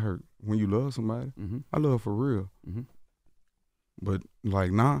 Everything hurt when you love somebody. I love for real. But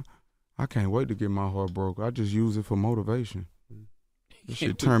like, I can't wait to get my heart broke. I just use it for motivation. This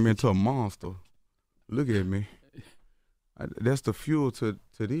shit turned me into a monster. Look at me. That's the fuel to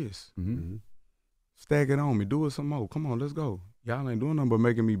this. Stack it on me. Do it some more. Come on, let's go. Y'all ain't doing nothing but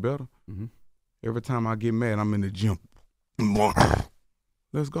making me better. Mm-hmm. Every time I get mad, I'm in the gym.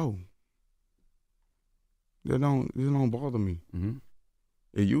 Let's go. It don't bother me. Mm-hmm.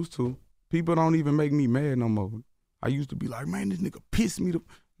 It used to. People don't even make me mad no more. I used to be like, man, this nigga pissed me.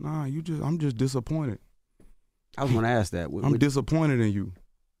 Nah, I'm just disappointed. I was going to ask that. I'm disappointed in you.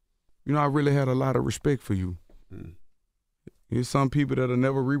 You know, I really had a lot of respect for you. Mm. There's some people that'll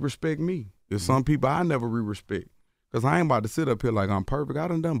never re-respect me. There's some people I never re-respect. Because I ain't about to sit up here like I'm perfect. I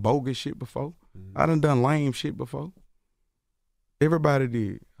done bogus shit before. I done lame shit before. Everybody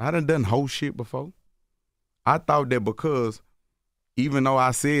did. I done whole shit before. I thought that because even though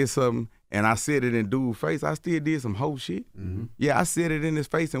I said something and I said it in dude's face, I still did some whole shit. Mm-hmm. Yeah, I said it in his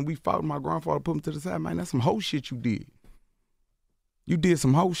face and we fought. My grandfather put him to the side. Man, that's some whole shit you did. You did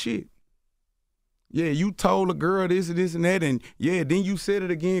some whole shit. Yeah, you told a girl this and this and that, and yeah, then you said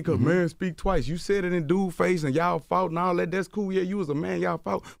it again because man speak twice. You said it in dude's face and y'all fought and all that. That's cool. Yeah, you was a man, y'all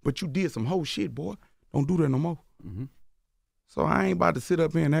fought, but you did some whole shit, boy. Don't do that no more. Mm-hmm. So I ain't about to sit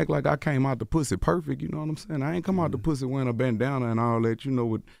up here and act like I came out the pussy perfect, you know what I'm saying? I ain't come out the pussy wearing a bandana and all that, you know,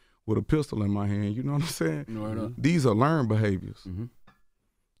 with a pistol in my hand, you know what I'm saying? No. These are learned behaviors. Mm-hmm.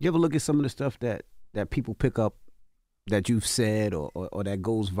 You ever look at some of the stuff that people pick up that you've said or that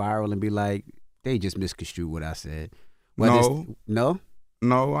goes viral and be like, they just misconstrued what I said? No,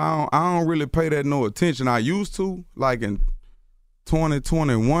 I don't really pay that no attention. I used to, like in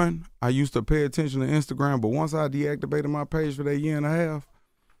 2021, I used to pay attention to Instagram, but once I deactivated my page for that year and a half,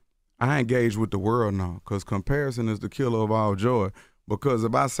 I engage with the world now because comparison is the killer of all joy. Because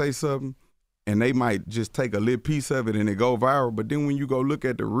if I say something and they might just take a little piece of it and it go viral, but then when you go look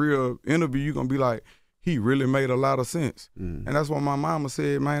at the real interview, you're going to be like, he really made a lot of sense. And that's what my mama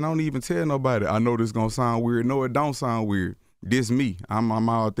said, man, don't even tell nobody. I know this going to sound weird. No, it don't sound weird. This me. I'm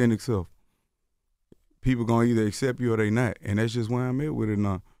my authentic self. People going to either accept you or they not. And that's just where I'm at with it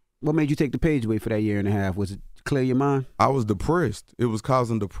now. What made you take the page away for that year and a half? Was it to clear your mind? I was depressed. It was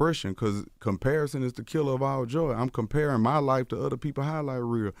causing depression because comparison is the killer of all joy. I'm comparing my life to other people's highlight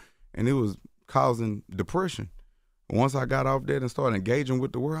reel, and it was causing depression. Once I got off that and started engaging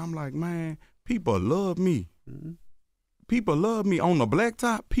with the world, I'm like, man, people love me. Mm-hmm. People love me. On the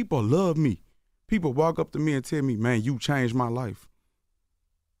blacktop, people love me. People walk up to me and tell me, man, you changed my life.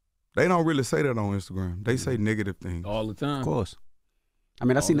 They don't really say that on Instagram. They say negative things. All the time. Of course. I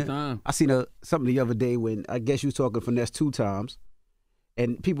mean, I seen something the other day when I guess you was talking finesse 2 times,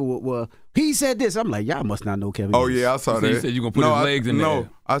 and people were he said this. I'm like, y'all must not know Kevin. Oh yeah, I saw that. You said you gonna put his legs in there. No,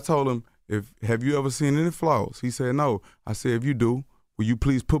 I told him, have you ever seen any flaws? He said no. I said, if you do, will you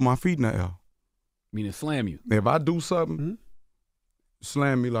please put my feet in the air? Meaning slam you. If I do something,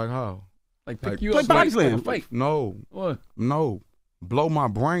 slam me like how? Like pick you up body like slam. Fight. No. What? No. Blow my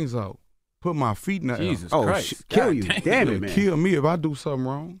brains out. Put my feet in the air. Jesus Christ. Kill you. Damn it, man. Kill me if I do something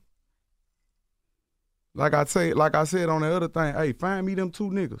wrong. Like I said on the other thing, hey, find me them 2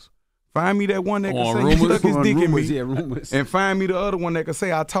 niggas. Find me that one that can say he stuck his dick in me. Yeah, rumors. And find me the other one that can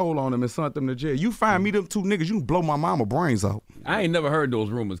say I told on him and sent them to jail. You find me them 2 niggas, you can blow my mama brains out. I ain't never heard those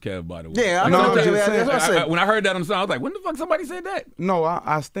rumors, Kev, by the way. Yeah, I'm just saying. When I heard that on the song, I was like, when the fuck somebody said that? No,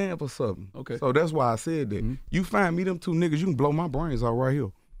 I stand for something. Okay. So that's why I said that. Mm-hmm. You find me them 2 niggas, you can blow my brains out right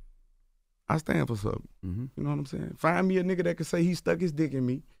here. I stand for something. Mm-hmm. You know what I'm saying? Find me a nigga that can say he stuck his dick in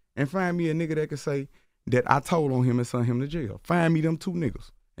me, and find me a nigga that can say that I told on him and sent him to jail. Find me them 2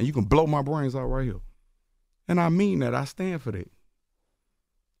 niggas, and you can blow my brains out right here. And I mean that. I stand for that.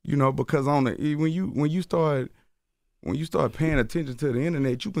 You know, because when you start paying attention to the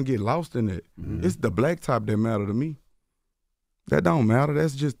internet, you can get lost in it. Mm-hmm. It's the blacktop that matter to me. That don't matter.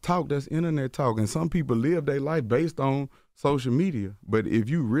 That's just talk. That's internet talk. And some people live their life based on social media. But if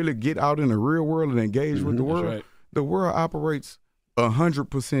you really get out in the real world and engage with the world, the world operates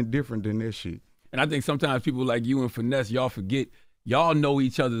 100% different than that shit. And I think sometimes people like you and Finesse, y'all forget, y'all know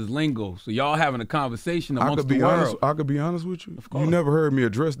each other's lingo. So y'all having a conversation amongst the world. I could be honest with you. You never heard me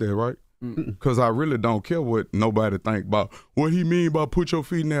address that, right? Because I really don't care what nobody think about. What he mean by put your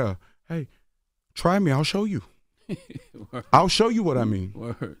feet in there. Hey, try me. I'll show you. I'll show you what I mean.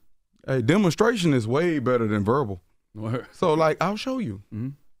 Word. Hey, demonstration is way better than verbal. Word. So, like, I'll show you.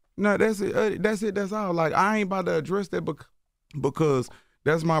 Mm-hmm. No, that's it. That's all. Like, I ain't about to address that because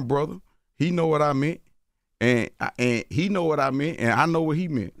that's my brother. He know what I meant, and he know what I meant, and I know what he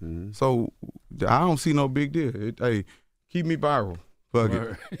meant. Mm-hmm. So, I don't see no big deal. Hey, keep me viral. Fuck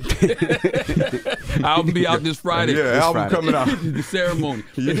it. Album be out this Friday. Yeah, album coming out. The ceremony.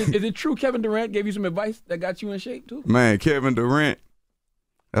 Yeah. Is it true Kevin Durant gave you some advice that got you in shape too? Man, Kevin Durant,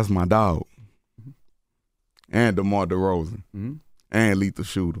 that's my dog. Mm-hmm. And DeMar DeRozan. Mm-hmm. And Lethal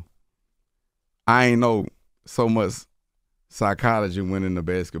Shooter. I ain't know so much psychology went into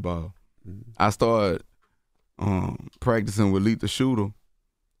basketball. I started practicing with Lethal Shooter,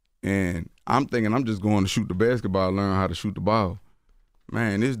 and I'm thinking I'm just going to shoot the basketball, learn how to shoot the ball.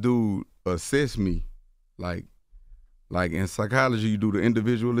 Man, this dude assessed me. Like in psychology, you do the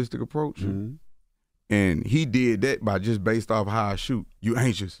individualistic approach. And he did that by just based off how I shoot. You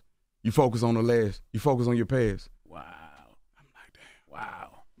anxious. You focus on the last. You focus on your pass. Wow. I'm like, damn.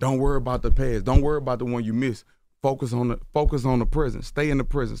 Wow. Don't worry about the pass. Don't worry about the one you miss. Focus on the present. Stay in the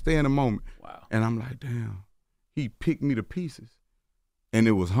present. Stay in the moment. Wow. And I'm like, damn. He picked me to pieces. And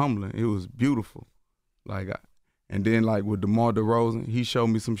it was humbling. It was beautiful. And then with DeMar DeRozan, he showed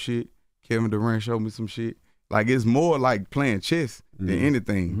me some shit. Kevin Durant showed me some shit. Like, it's more like playing chess than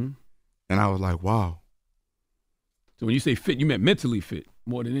anything. And I was like, wow. So when you say fit, you meant mentally fit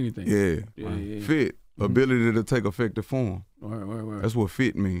more than anything. Yeah. Fit. Ability to take effective form. Right. That's what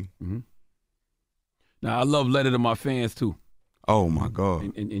fit mean. Now, I love Letter to My Fans, too. Oh, my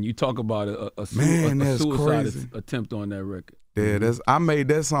God. And you talk about a that's suicide crazy. attempt on that record. Yeah, I made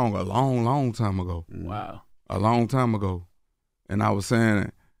that song a long, long time ago. Wow. A long time ago. And I was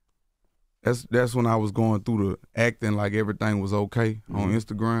saying that's when I was going through the acting like everything was okay on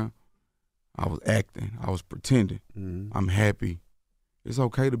Instagram. I was acting. I was pretending. I'm happy. It's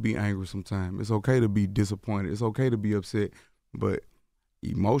okay to be angry sometimes. It's okay to be disappointed. It's okay to be upset. But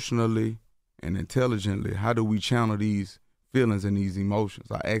emotionally and intelligently, how do we channel these feelings and these emotions?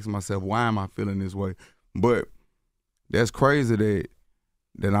 I ask myself, why am I feeling this way? But that's crazy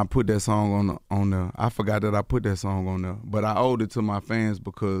that I put that song on there. I forgot that I put that song on there. But I owed it to my fans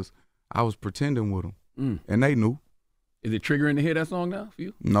because I was pretending with them. And they knew. Is it triggering to hear that song now for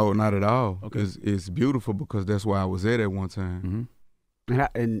you? No, not at all. Okay. It's beautiful because that's where I was at one time.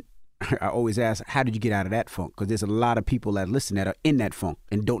 And I always ask, how did you get out of that funk? Because there's a lot of people that listen that are in that funk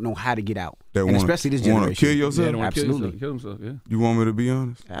and don't know how to get out. Especially this generation. Want to kill yourself? Yeah, absolutely. Kill himself, yeah. You want me to be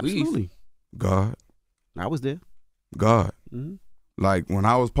honest? Absolutely. God. I was there. God. Like when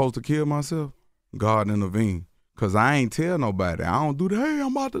I was supposed to kill myself, God intervened. Because I ain't tell nobody. I don't do that. Hey,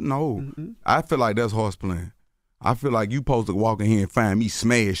 I'm about to. No. I feel like that's horse playing. I feel like you supposed to walk in here and find me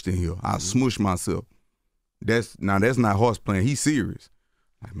smashed in here. I smush myself. That's not horse playing. He's serious.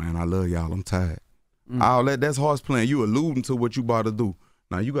 Like, man, I love y'all. I'm tired. All that's horse playing. You alluding to what you about to do.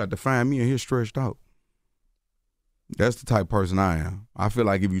 Now you got to find me in here stretched out. That's the type of person I am. I feel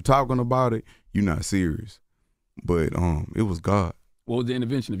like if you talking about it, you're not serious. But it was God. What was the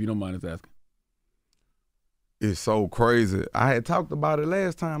intervention, if you don't mind us asking? It's so crazy. I had talked about it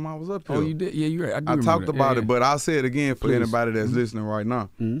last time I was up here. Oh, you did? Yeah, you're right. I talked about it, but I'll say it again for anybody that's listening right now.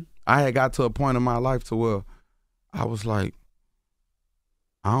 I had got to a point in my life to where I was like,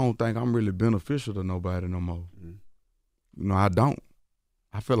 I don't think I'm really beneficial to nobody no more. You know, I don't.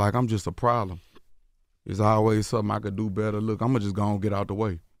 I feel like I'm just a problem. There's always something I could do better. Look, I'm going to just go and get out the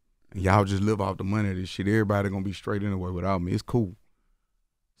way. And y'all just live off the money of this shit. Everybody going to be straight anyway without me. It's cool.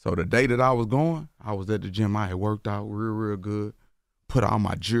 So the day that I was going, I was at the gym. I had worked out real good, put all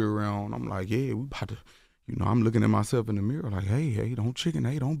my jewelry on. I'm like, yeah, we about to, I'm looking at myself in the mirror like, hey, don't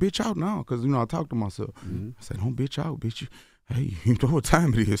bitch out now. Because, I talk to myself. I said, don't bitch out, bitch. Hey, you know what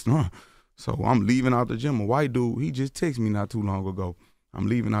time it is now. So I'm leaving out the gym. A white dude, he just texted me not too long ago. I'm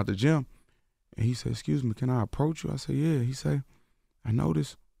leaving out the gym. And he said, excuse me, can I approach you? I said, yeah. He said, I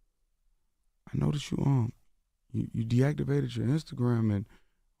noticed you deactivated your Instagram and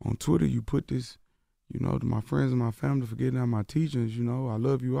on Twitter you put this, to my friends and my family for getting out my teachings, I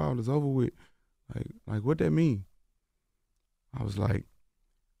love you all, it's over with. Like what that mean? I was like,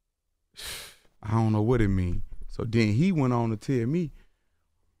 I don't know what it mean. So then he went on to tell me,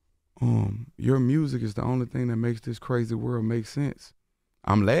 your music is the only thing that makes this crazy world make sense.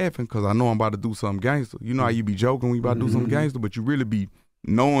 I'm laughing because I know I'm about to do something gangster. You know how you be joking when you about to do something gangster, but you really be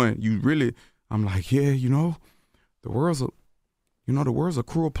knowing, I'm like, yeah, the world's a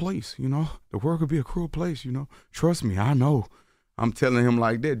cruel place, The world could be a cruel place, Trust me, I know. I'm telling him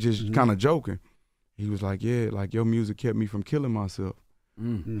like that, just kind of joking. He was like, yeah, like your music kept me from killing myself.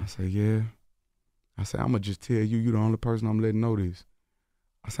 I said, yeah. I said, I'm going to just tell you, you're the only person I'm letting know this.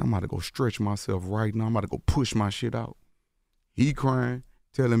 I said, I'm about to go stretch myself right now. I'm about to go push my shit out. He crying,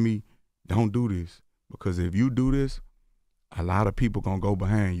 telling me, don't do this. Because if you do this, a lot of people going to go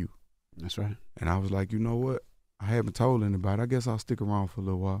behind you. That's right. And I was like, you know what? I haven't told anybody. I guess I'll stick around for a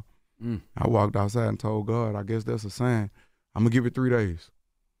little while. I walked outside and told God, I guess that's a sign. I'm going to give it 3 days.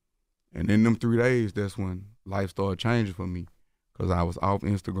 And in them 3 days, that's when life started changing for me. Because I was off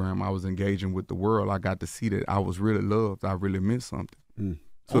Instagram. I was engaging with the world. I got to see that I was really loved. I really meant something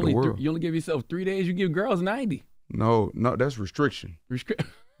to the world. You only give yourself 3 days. You give girls 90. No, that's restriction.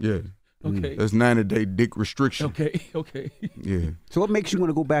 Yeah. Okay. That's 90-day dick restriction. Okay. Yeah. So what makes you want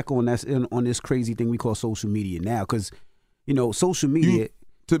to go back on this crazy thing we call social media now? Because, social media.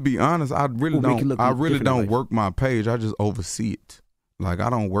 To be honest, I really don't work my page. I just oversee it. Like, I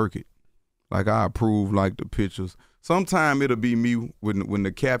don't work it. Like, I approve, like, the pictures. Sometimes it'll be me when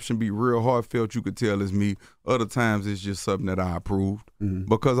the caption be real heartfelt, you could tell it's me. Other times it's just something that I approved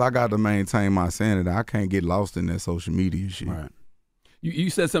because I got to maintain my sanity. I can't get lost in that social media shit. Right.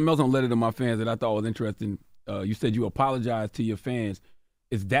 You said something else on Letter to My Fans that I thought was interesting. You said you apologize to your fans.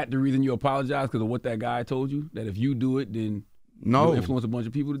 Is that the reason you apologize, because of what that guy told you? That if you do it, then you'll influence a bunch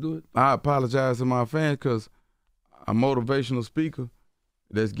of people to do it? I apologize to my fans because I'm a motivational speaker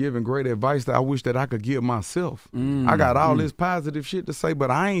that's giving great advice that I wish that I could give myself. I got all this positive shit to say, but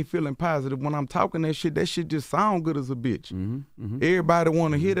I ain't feeling positive when I'm talking that shit. That shit just sound good as a bitch. Everybody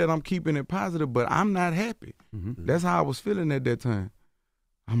want to hear that I'm keeping it positive, but I'm not happy. That's how I was feeling at that time.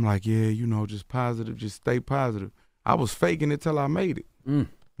 I'm like, yeah, just positive, just stay positive. I was faking it till I made it.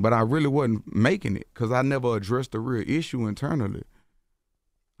 But I really wasn't making it because I never addressed the real issue internally.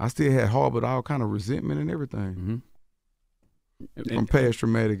 I still had harbored all kind of resentment and everything. From past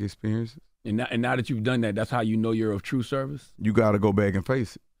traumatic experiences. And now that you've done that, that's how you know you're of true service? You got to go back and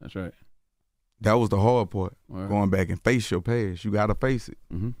face it. That's right. That was the hard part, going back and face your past. You got to face it.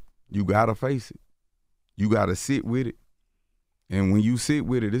 You got to face it. You got to sit with it. And when you sit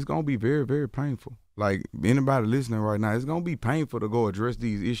with it, it's going to be very, very painful. Like, anybody listening right now, it's going to be painful to go address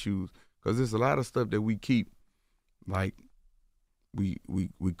these issues because there's a lot of stuff that we keep, like, we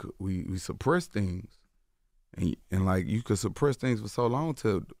suppress things. And like, you could suppress things for so long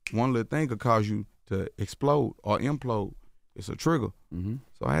till one little thing could cause you to explode or implode. It's a trigger.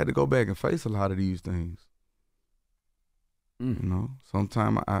 So I had to go back and face a lot of these things.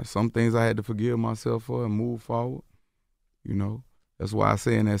 Some things I had to forgive myself for and move forward. That's why I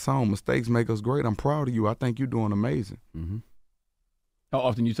say in that song, mistakes make us great. I'm proud of you. I think you're doing amazing. How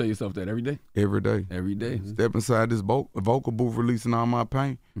often you tell yourself that? Every day? Every day. Every day. Step inside this vocal booth, releasing all my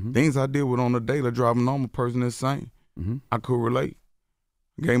pain. Things I deal with on the daily, drive a normal person insane. I could relate.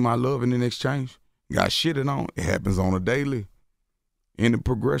 Gave my love and in exchange. Got shitted on. It happens on a daily. And the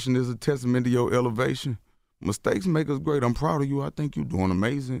progression is a testament to your elevation. Mistakes make us great. I'm proud of you. I think you're doing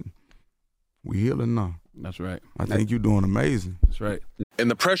amazing. We healing now. That's right. I think you're doing amazing. That's right. In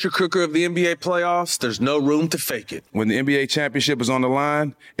the pressure cooker of the NBA playoffs, there's no room to fake it. When the NBA championship is on the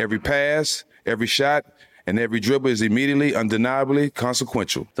line, every pass, every shot, and every dribble is immediately, undeniably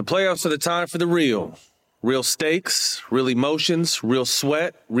consequential. The playoffs are the time for the real. Real stakes, real emotions, real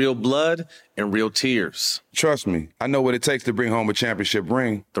sweat, real blood, and real tears. Trust me, I know what it takes to bring home a championship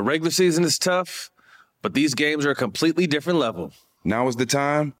ring. The regular season is tough, but these games are a completely different level. Now is the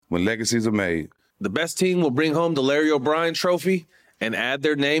time when legacies are made. The best team will bring home the Larry O'Brien Trophy and add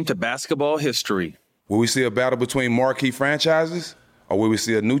their name to basketball history. Will we see a battle between marquee franchises, or will we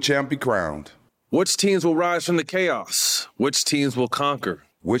see a new champ be crowned? Which teams will rise from the chaos? Which teams will conquer?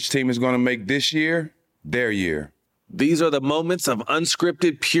 Which team is going to make this year their year? These are the moments of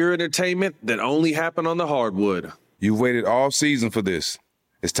unscripted, pure entertainment that only happen on the hardwood. You've waited all season for this.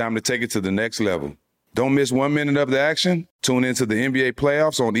 It's time to take it to the next level. Don't miss 1 minute of the action. Tune into the NBA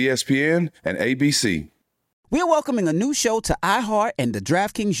playoffs on ESPN and ABC. We're welcoming a new show to iHeart and the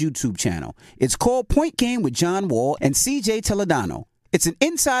DraftKings YouTube channel. It's called Point Game with John Wall and CJ Toledano. It's an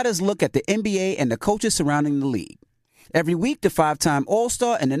insider's look at the NBA and the coaches surrounding the league. Every week, the 5-time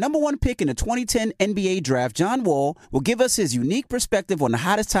All-Star and the #1 pick in the 2010 NBA Draft, John Wall, will give us his unique perspective on the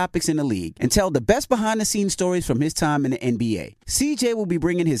hottest topics in the league and tell the best behind-the-scenes stories from his time in the NBA. CJ will be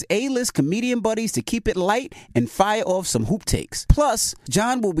bringing his A-list comedian buddies to keep it light and fire off some hoop takes. Plus,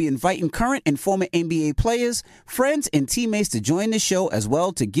 John will be inviting current and former NBA players, friends, and teammates to join the show as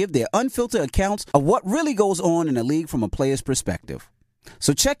well to give their unfiltered accounts of what really goes on in the league from a player's perspective.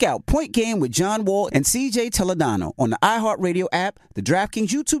 So check out Point Game with John Wall and CJ Toledano on the iHeartRadio app, the DraftKings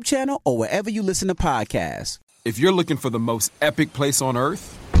YouTube channel, or wherever you listen to podcasts. If you're looking for the most epic place on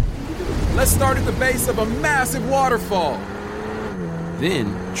earth, let's start at the base of a massive waterfall.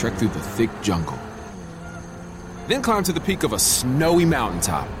 Then trek through the thick jungle. Then climb to the peak of a snowy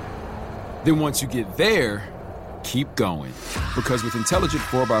mountaintop. Then once you get there, keep going. Because with intelligent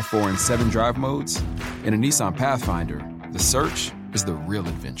 4x4 and 7 drive modes and a Nissan Pathfinder, the search is the real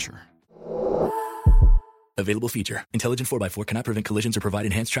adventure. Available feature. Intelligent 4x4 cannot prevent collisions or provide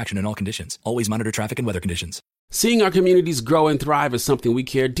enhanced traction in all conditions. Always monitor traffic and weather conditions. Seeing our communities grow and thrive is something we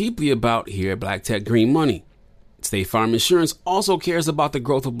care deeply about here at Black Tech Green Money. State Farm Insurance also cares about the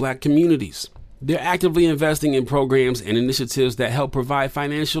growth of Black communities. They're actively investing in programs and initiatives that help provide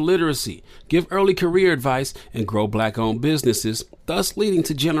financial literacy, give early career advice, and grow Black-owned businesses, thus leading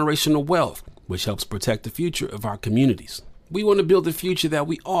to generational wealth, which helps protect the future of our communities. We want to build a future that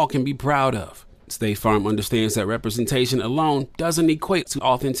we all can be proud of. State Farm understands that representation alone doesn't equate to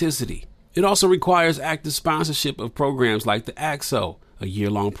authenticity. It also requires active sponsorship of programs like the AXO, a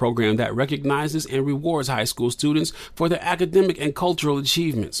year-long program that recognizes and rewards high school students for their academic and cultural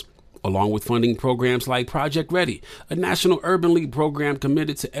achievements, along with funding programs like Project Ready, a National Urban League program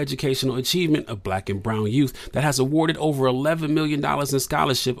committed to educational achievement of Black and brown youth that has awarded over $11 million in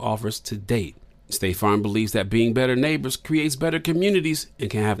scholarship offers to date. State Farm believes that being better neighbors creates better communities and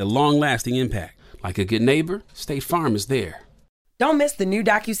can have a long-lasting impact. Like a good neighbor, State Farm is there. Don't miss the new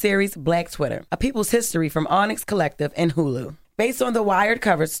docuseries Black Twitter, A People's History from Onyx Collective and Hulu. Based on the Wired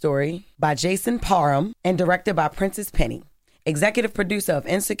cover story by Jason Parham and directed by Princess Penny. Executive producer of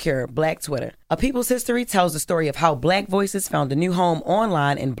Insecure, Black Twitter. A People's History tells the story of how Black voices found a new home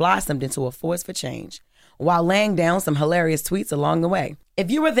online and blossomed into a force for change, while laying down some hilarious tweets along the way.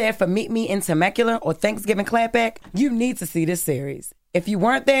 If you were there for Meet Me in Temecula or Thanksgiving Clapback, you need to see this series. If you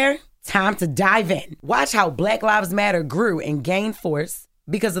weren't there, time to dive in. Watch how Black Lives Matter grew and gained force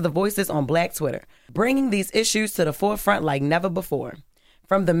because of the voices on Black Twitter, bringing these issues to the forefront like never before.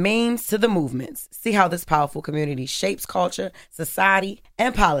 From the memes to the movements, see how this powerful community shapes culture, society,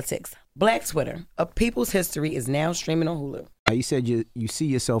 and politics. Black Twitter, A People's History, is now streaming on Hulu. You said you see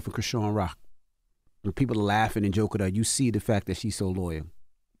yourself in Chrisean Rock. When people are laughing and joking at her, you see the fact that she's so loyal.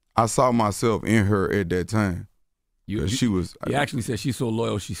 I saw myself in her at that time. You actually said she's so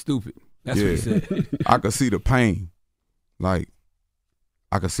loyal, she's stupid. That's what you said. I could see the pain. Like,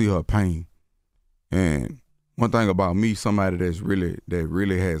 I could see her pain. And one thing about me, somebody that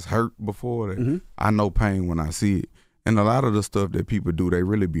really has hurt before, I know pain when I see it. And a lot of the stuff that people do, they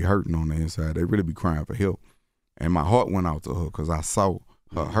really be hurting on the inside. They really be crying for help. And my heart went out to her because I saw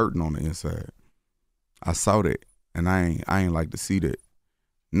her hurting on the inside. I saw that, and I ain't like to see that.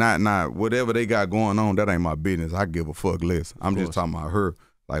 Not whatever they got going on, that ain't my business. I give a fuck less. I'm just talking about her.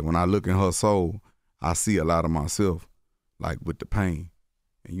 Like, when I look in her soul, I see a lot of myself, like, with the pain.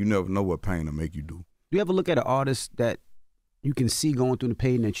 And you never know what pain will make you do. Do you ever look at an artist that you can see going through the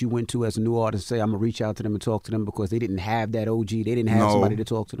pain that you went to as a new artist and say, I'm going to reach out to them and talk to them because they didn't have that OG, they didn't have somebody to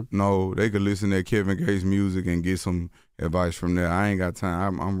talk to them? No, they could listen to Kevin Gates' music and get some advice from there. I ain't got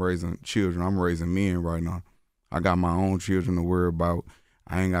time. I'm raising children. I'm raising men right now. I got my own children to worry about.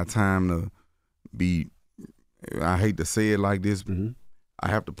 I ain't got time to be, I hate to say it like this, I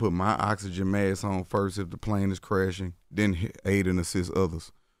have to put my oxygen mask on first if the plane is crashing, then aid and assist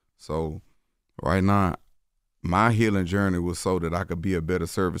others. So right now, my healing journey was so that I could be a better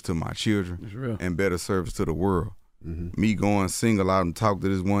service to my children and better service to the world. Me going single out and talk to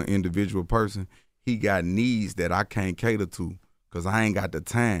this one individual person, he got needs that I can't cater to because I ain't got the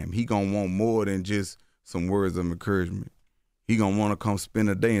time. He gonna want more than just some words of encouragement. He gonna want to come spend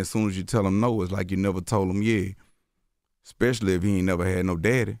a day, and as soon as you tell him no, it's like you never told him yeah. Especially if he ain't never had no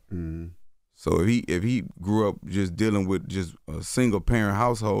daddy. So if he grew up just dealing with just a single parent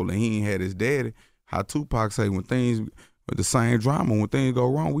household and he ain't had his daddy, how Tupac say when things with the same drama, when things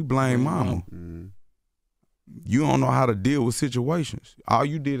go wrong, we blame mama. You don't know how to deal with situations. All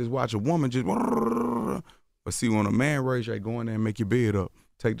you did is watch a woman just, but see, when a man raise you, go in there and make your bed up,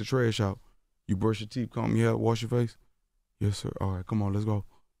 take the trash out, you brush your teeth, comb your hair, wash your face. Yes, sir. All right, come on, let's go.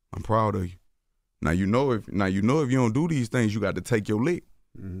 I'm proud of you. Now you know if you don't do these things, you got to take your lick.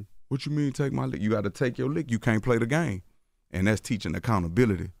 What you mean take my lick? You got to take your lick. You can't play the game, and that's teaching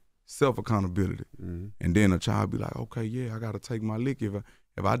accountability, self-accountability. And then a child be like, okay, yeah, I got to take my lick.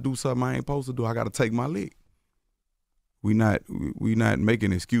 If I do something I ain't supposed to do, I got to take my lick. We not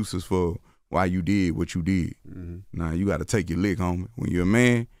making excuses for why you did what you did. Now you got to take your lick, homie. When you're a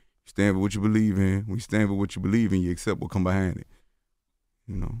man, you stand for what you believe in. When you stand for what you believe in, you accept what come behind it.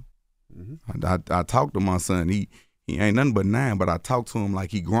 You know. I talk to my son. He ain't nothing but 9, but I talk to him like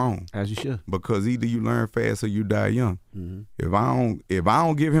he grown. As you should. Because either you learn fast or you die young. If I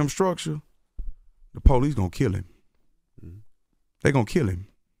don't give him structure, the police gonna kill him. They gonna kill him.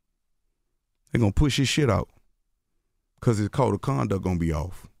 They gonna push his shit out. Cause his code of conduct gonna be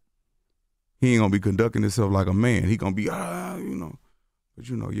off. He ain't gonna be conducting himself like a man. He gonna be,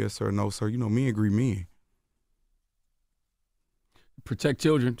 but yes sir, no sir. Men agree men. Protect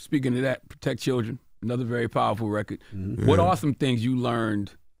Children. Speaking of that, Protect Children, another very powerful record. What are some things you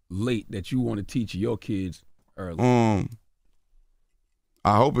learned late that you want to teach your kids early?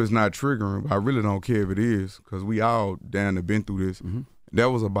 I hope it's not triggering, but I really don't care if it is, because we all down there been through this.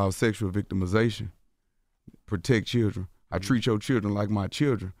 That was about sexual victimization. Protect children. I treat your children like my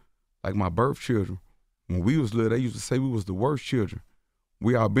children. like my birth children. When we was little, they used to say we was the worst children.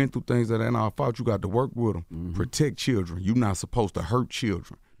 We all been through things that ain't our fault. You got to work with them. Mm-hmm. Protect children. You're not supposed to hurt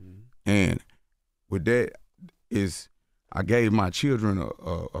children. Mm-hmm. And with that I gave my children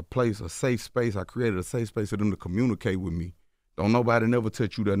a place, a safe space. I created a safe space for them to communicate with me. Don't nobody never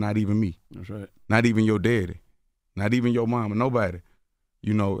touch you there, not even me. That's right. Not even your daddy. Not even your mama, nobody.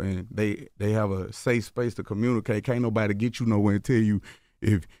 You know, and they have a safe space to communicate. Can't nobody get you nowhere and tell you,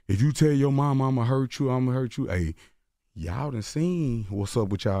 if you tell your mama I'm going to hurt you, hey, y'all done seen what's up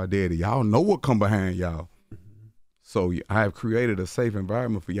with y'all daddy. Y'all know what come behind y'all. Mm-hmm. So I have created a safe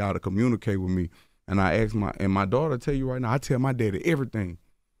environment for y'all to communicate with me. And I ask my daughter tell you right now, I tell my daddy everything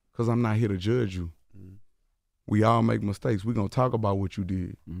because I'm not here to judge you. Mm-hmm. We all make mistakes. We're going to talk about what you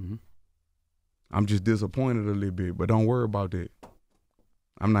did. Mm-hmm. I'm just disappointed a little bit, but don't worry about that.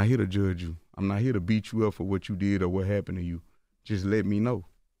 I'm not here to judge you. I'm not here to beat you up for what you did or what happened to you. Just let me know.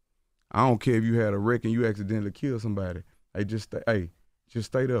 I don't care if you had a wreck and you accidentally killed somebody. Hey, just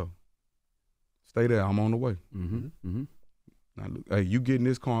stay there. Stay there. I'm on the way. Mm-hmm. Mm-hmm. Now, look, hey, you get in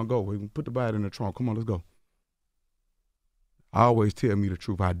this car and go. We can put the body in the trunk. Come on, let's go. Always tell me the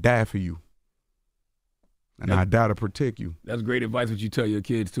truth. I die for you. And I die to protect you. That's great advice what you tell your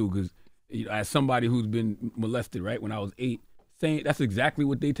kids, too, because as somebody who's been molested, right, when I was 8, saying that's exactly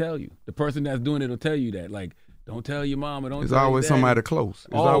what they tell you. The person that's doing it will tell you that. Like, don't tell your mom or don't It's tell always your dad. somebody close.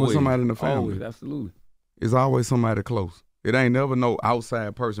 It's always somebody in the family. Always, absolutely. It's always somebody close. It ain't never no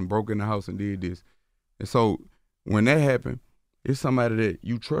outside person broke in the house and did this. And so when that happened, it's somebody that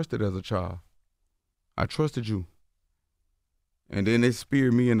you trusted as a child. I trusted you. And then it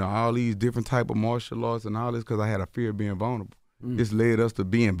speared me into all these different type of martial arts and all this because I had a fear of being vulnerable. This led us to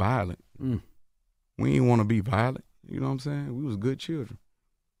being violent. We didn't want to be violent. You know what I'm saying? We was good children.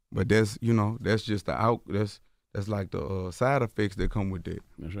 But that's just that's like the side effects that come with that.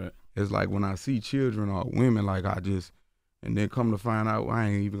 That's right. It's like when I see children or women, like and then come to find out, I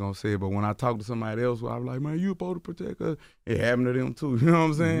ain't even gonna say it, but when I talk to somebody else, I'm like, man, you supposed to protect us. It happened to them too. You know what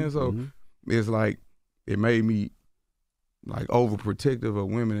I'm saying? Mm-hmm. So it's like, it made me like overprotective of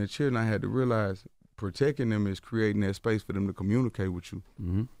women and children. I had to realize protecting them is creating that space for them to communicate with you,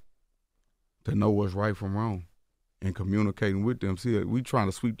 to know what's right from wrong, and communicating with them. See, we trying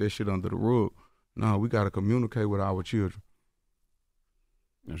to sweep that shit under the rug. No, we got to communicate with our children.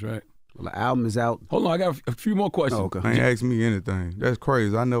 That's right. Well, the album is out. Hold on, I got a few more questions. Oh, okay. Ain't ask me anything. That's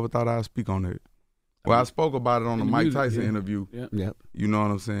crazy. I never thought I'd speak on that. Well, I spoke about it on the Mike Tyson interview. Yep. You know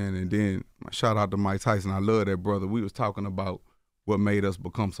what I'm saying? And then shout out to Mike Tyson. I love that brother. We was talking about what made us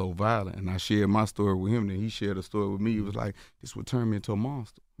become so violent. And I shared my story with him. Then he shared a story with me. He was like, this would turn me into a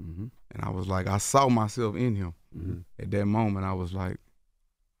monster. Mm-hmm. And I was like, I saw myself in him. Mm-hmm. At that moment, I was like,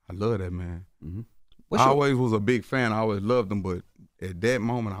 I love that man. Mm-hmm. I always was a big fan. I always loved him. But at that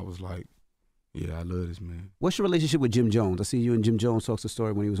moment, I was like, yeah, I love this man. What's your relationship with Jim Jones? I see you and Jim Jones talks a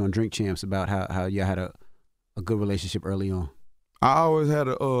story when he was on Drink Champs about how you had a good relationship early on. I always had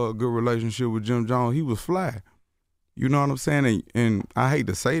a good relationship with Jim Jones. He was fly. You know what I'm saying? And I hate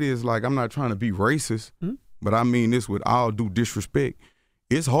to say this, like, I'm not trying to be racist, but I mean this with all due disrespect.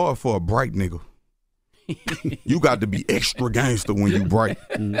 It's hard for a bright nigga. You got to be extra gangster when you bright.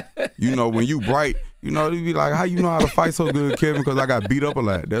 You know, when you bright, you know, they be like, how you know how to fight so good, Kevin? Because I got beat up a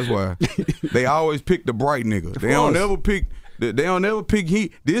lot. That's why. They always pick the bright nigga. They don't never pick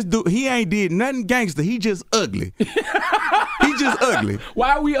this dude, he ain't did nothing gangster. He just ugly. He just ugly.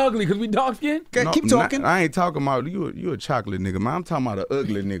 Why are we ugly? Because we dark skinned? No, keep talking. I ain't talking about you a chocolate nigga, man. I'm talking about an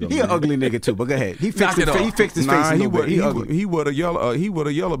ugly nigga. He an ugly nigga too, but go ahead. He fixed his face a little bit. He ugly. He would a yellow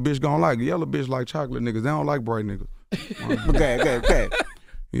bitch gonna like. A yellow bitch like chocolate niggas. They don't like bright niggas. Okay.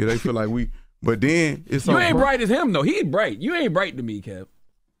 Yeah, they feel like we. But then it's you ain't bright as him though. He bright. You ain't bright to me, Kev.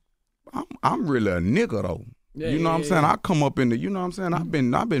 I'm really a nigga though. Yeah, you know what I'm saying? I come up in the, you know what I'm saying? I've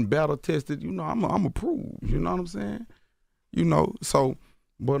been battle tested. You know, I'm approved. You know what I'm saying? You know, so,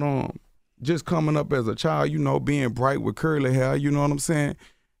 but just coming up as a child, you know, being bright with curly hair, you know what I'm saying?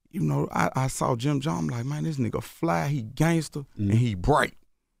 You know, I saw Jim Jones, I'm like, man, this nigga fly, he gangster, and he bright.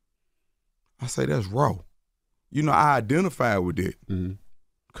 I say, that's raw. You know, I identified with that.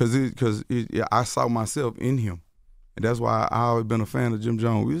 Because I saw myself in him. And that's why I always been a fan of Jim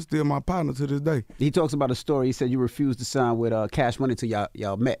Jones. He's still my partner to this day. He talks about a story. He said you refused to sign with Cash Money till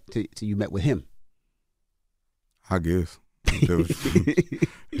y'all met, till you met with him. I guess.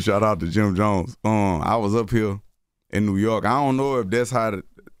 Shout out to Jim Jones. I was up here in New York. I don't know if that's how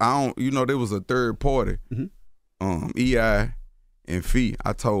there was a third party. EI and Fee.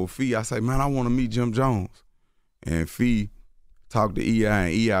 I told Fee, I said, man, I want to meet Jim Jones. And Fee talked to EI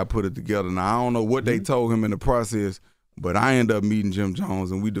and EI put it together. Now, I don't know what they told him in the process, But I ended up meeting Jim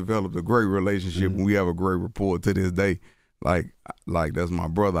Jones, and we developed a great relationship, and we have a great rapport to this day. Like that's my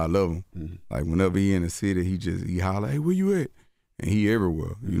brother. I love him. Like whenever he in the city, he holler, "Hey, where you at?" And he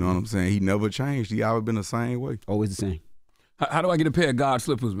everywhere. You know what I'm saying? He never changed. He always been the same way. Always the same. How do I get a pair of God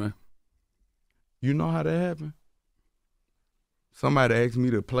slippers, man? You know how that happened? Somebody asked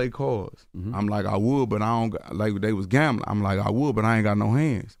me to play cards. I'm like, I would, but I don't. Like they was gambling. I'm like, I would, but I ain't got no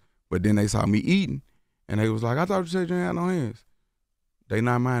hands. But then they saw me eating, and they was like, I thought you said you ain't had no hands. They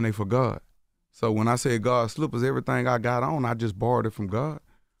not mine. They for God. So when I said God slippers, everything I got on, I just borrowed it from God.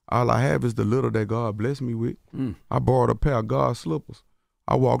 All I have is the little that God blessed me with. I borrowed a pair of God slippers.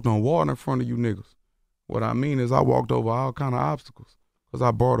 I walked on water in front of you niggas. What I mean is I walked over all kind of obstacles because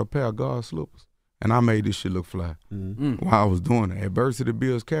I borrowed a pair of God slippers. And I made this shit look fly while I was doing it. Adversity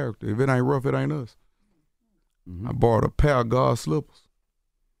builds character. If it ain't rough, it ain't us. I borrowed a pair of God slippers.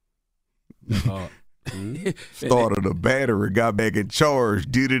 Started a battery, got back in charge,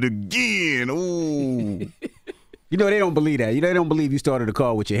 did it again. Ooh. You know, they don't believe that. They don't believe you started a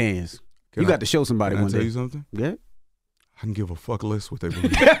car with your hands. You got to show somebody one day. Can I tell you something? Yeah. I can give a fuck less what they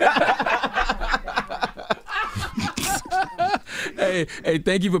believe. Hey,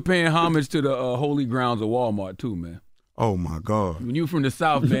 thank you for paying homage to the holy grounds of Walmart too, man. Oh my God. When you from the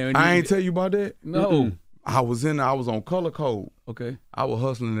South, man. I ain't tell you about that? No. I was on color code. Okay. I was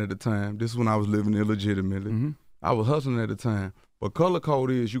hustling at the time. This is when I was living illegitimately. I was hustling at the time. But color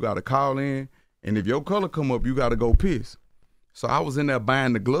code is you got to call in, and if your color come up, you got to go piss. So I was in there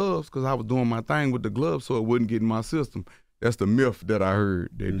buying the gloves because I was doing my thing with the gloves so it wouldn't get in my system. That's the myth that I heard,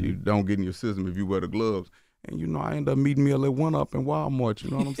 that you don't get in your system if you wear the gloves. And, you know, I ended up meeting me a little one up in Walmart, you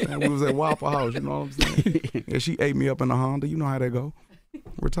know what I'm saying? We was at Waffle House, you know what I'm saying? And she ate me up in a Honda. You know how that go.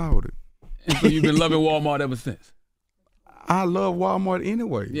 Retarded. And so you've been loving Walmart ever since? I love Walmart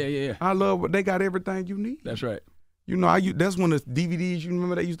anyway. Yeah. I love, they got everything you need. That's right. You know, that's when the DVDs, you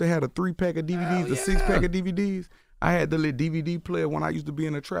remember they used to have a 3-pack of DVDs, the 6-pack of DVDs? I had the little DVD player when I used to be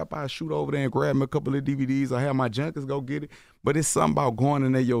in the trap. I'd shoot over there and grab me a couple of DVDs. I had my junkers go get it. But it's something about going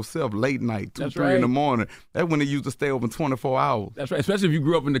in there yourself late night, 2, 3 in the morning. That's when they used to stay open 24 hours. That's right, especially if you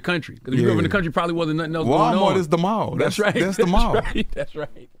grew up in the country. Because if you grew up in the country, probably wasn't nothing else going on. Walmart is the mall. That's right. That's the mall. That's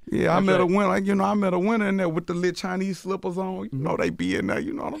right. Yeah, I met a winner. Like, you know, I met a winner in there with the little Chinese slippers on. You know, they be in there.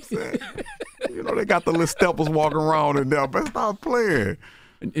 You know what I'm saying? You know, they got the little steppers walking around in there. But stop playing.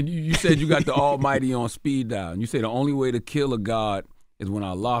 And you said you got the Almighty on speed dial. And you say the only way to kill a God is when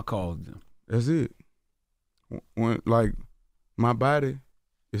Allah calls them. That's it. When, like, my body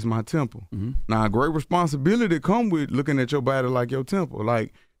is my temple. Now, a great responsibility come with looking at your body like your temple.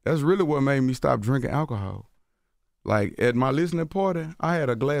 Like, that's really what made me stop drinking alcohol. Like, at my listening party, I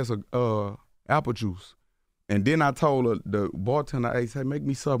had a glass of apple juice. And then I told the bartender, hey, make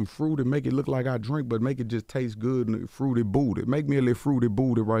me something fruity, make it look like I drink, but make it just taste good and fruity booty. Make me a little fruity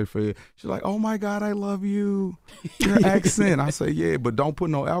booty right there. She's like, oh my God, I love you. Your accent. I say, yeah, but don't put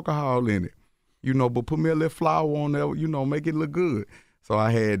no alcohol in it. You know, but put me a little flour on there, you know, make it look good. So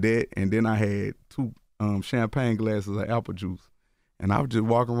I had that, and then I had 2 champagne glasses of apple juice. And I was just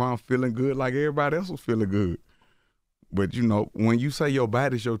walking around feeling good like everybody else was feeling good. But, you know, when you say your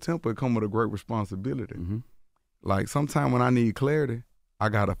body's your temple, it comes with a great responsibility. Like, sometime when I need clarity, I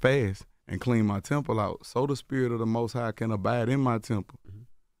got to fast and clean my temple out so the spirit of the Most High can abide in my temple.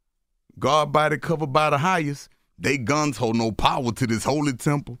 God body covered by the highest. They guns hold no power to this holy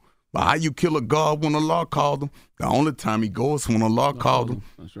temple. But how you kill a God when Allah called him? The only time he goes when Allah called him.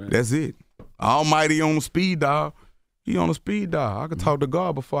 That's right. That's it. Almighty on speed dial. He on a speed dial. I could talk to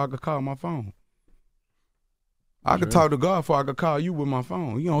God before I could call my phone. I could talk to God before I could call you with my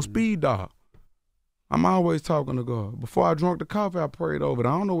phone. He on speed dial. I'm always talking to God. Before I drank the coffee, I prayed over it.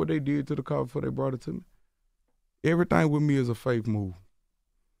 I don't know what they did to the coffee before they brought it to me. Everything with me is a faith move.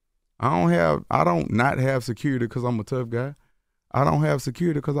 I don't not have security because I'm a tough guy. I don't have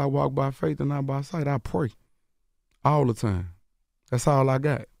security because I walk by faith and not by sight. I pray all the time. That's all I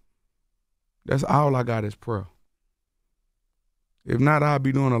got. That's all I got is prayer. If not, I'll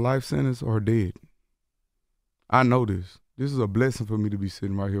be doing a life sentence or dead. I know this. This is a blessing for me to be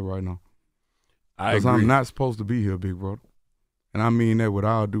sitting right here right now. Because I'm not supposed to be here, big brother. And I mean that with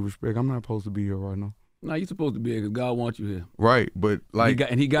all due respect. I'm not supposed to be here right now. No, you're supposed to be here because God wants you here. Right, but like...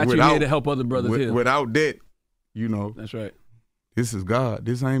 He got you here to help other brothers here. Without that, you know... That's right. This is God.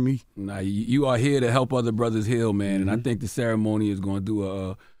 This ain't me. Nah, you are here to help other brothers heal, man. And I think the ceremony is going to do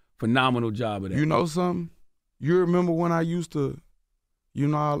a phenomenal job of that. You know something? You remember when I used to... You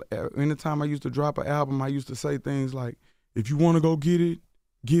know, anytime I used to drop an album, I used to say things like, if you want to go get it,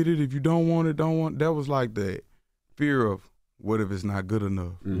 get it. If you don't want it, don't want it. That was like the fear of what if it's not good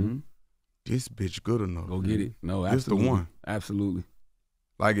enough. this bitch good enough. Go get it. No, This absolutely. the one. Absolutely.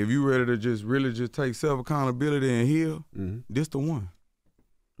 Like, if you ready to just really just take self-accountability and heal, this the one.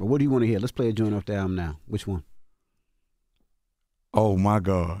 But what do you want to hear? Let's play a joint off the album now. Which one? Oh, my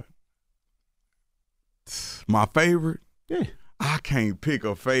God. My favorite? Yeah. I can't pick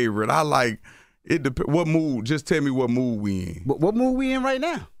a favorite. I like it. What mood? Just tell me what mood we in. What mood we in right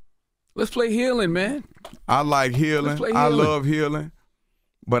now? Let's play Healing, man. I like Healing. Let's play I Healing. love Healing.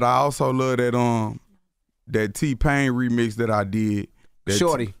 But I also love that T-Pain remix that I did. That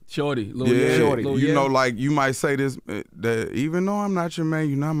Shorty. Shorty. Shorty. You know, like, you might say this, that even though I'm not your man,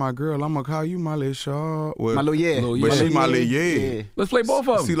 you're not my girl, I'm going to call you my little short. Well, My little yeah. But she my little yeah. Let's play both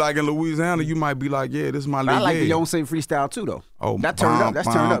of them. See, like in Louisiana, you might be like, yeah, this is my little I like yeah. the Beyonce freestyle too, though. Oh, that turned up. That's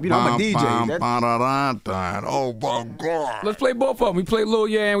turned up. You know, I'm a DJ. Oh, my God. Let's play both of them. We play Lil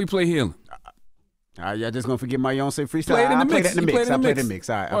Yeah and we play Healing. Y'all just gonna forget my Beyonce freestyle. Play it in the I play mix. that in the You mix. play it I in the play the mix. mix.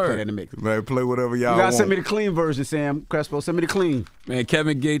 All right, I Word. play that in the mix. Man, play whatever y'all You gotta want. send me the clean version, Sam Crespo. Send me the clean. Man,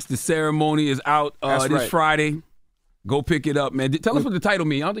 Kevin Gates, The Ceremony is out That's this right. Friday. Go pick it up, man. Tell us what the title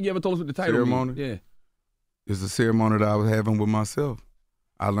means. I don't think you ever told us what the title Ceremony? means. Yeah. It's a ceremony that I was having with myself.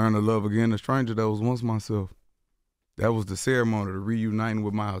 I learned to love again a stranger that was once myself. That was the ceremony, the reuniting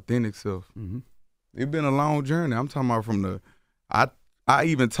with my authentic self. Mm-hmm. It's been a long journey. I'm talking about from the, I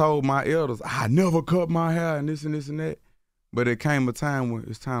even told my elders, I never cut my hair and this and this and that. But it came a time when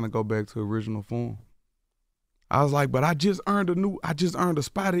it's time to go back to original form. I was like, but I just earned a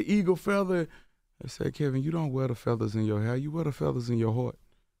spotted eagle feather. I said, Kevin, you don't wear the feathers in your hair. You wear the feathers in your heart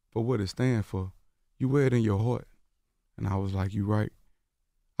for what it stands for. You wear it in your heart. And I was like, you right.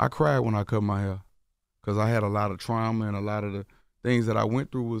 I cried when I cut my hair because I had a lot of trauma and a lot of the things that I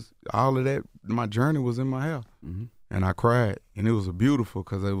went through was, all of that, my journey was in my hair. Mm-hmm. And I cried. And it was beautiful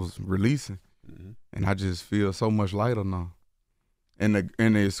because it was releasing. Mm-hmm. And I just feel so much lighter now. And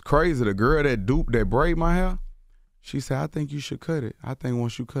it's crazy. The girl that braid my hair, she said, I think you should cut it. I think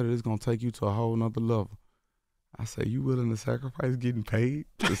once you cut it, it's going to take you to a whole nother level. I said, you willing to sacrifice getting paid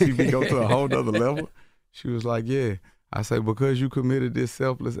to see me go to a whole nother level? She was like, yeah. I said, because you committed this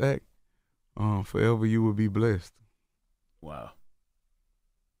selfless act, forever you will be blessed. Wow.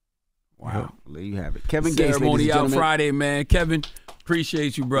 Wow. There you have it. Kevin Gates, Ceremony ladies and out gentlemen. Friday, man. Kevin,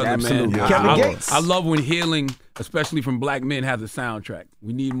 appreciate you, brother, Absolutely. man. Kevin Gates. I love when healing, especially from black men, has a soundtrack.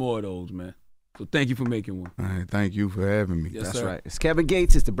 We need more of those, man. So thank you for making one. All right, thank you for having me. Yes, That's sir. right. It's Kevin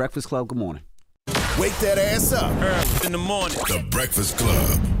Gates. It's the Breakfast Club. Good morning. Wake that ass up. Early in the morning. The Breakfast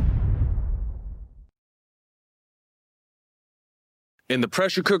Club. In the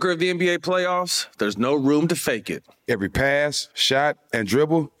pressure cooker of the NBA playoffs, there's no room to fake it. Every pass, shot, and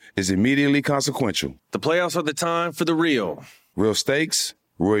dribble is immediately consequential. The playoffs are the time for the real. Real stakes,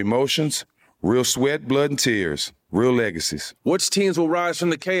 real emotions, real sweat, blood, and tears, real legacies. Which teams will rise from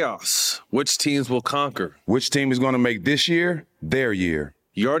the chaos? Which teams will conquer? Which team is going to make this year their year?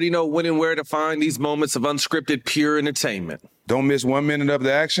 You already know when and where to find these moments of unscripted, pure entertainment. Don't miss 1 minute of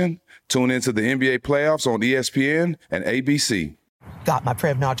the action. Tune into the NBA playoffs on ESPN and ABC. Got my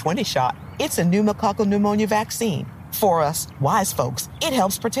Prevnar 20 shot. It's a pneumococcal pneumonia vaccine. For us, wise folks, it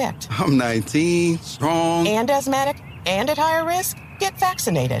helps protect. I'm 19, strong. And asthmatic, and at higher risk, get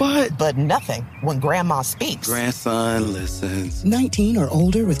vaccinated. But nothing when grandma speaks. Grandson listens. 19 or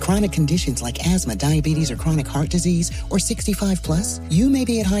older with chronic conditions like asthma, diabetes, or chronic heart disease, or 65 plus, you may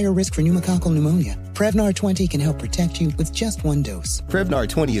be at higher risk for pneumococcal pneumonia. Prevnar 20 can help protect you with just one dose. Prevnar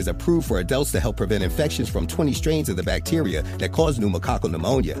 20 is approved for adults to help prevent infections from 20 strains of the bacteria that cause pneumococcal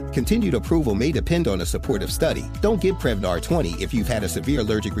pneumonia. Continued approval may depend on a supportive study. Don't give Prevnar 20 if you've had a severe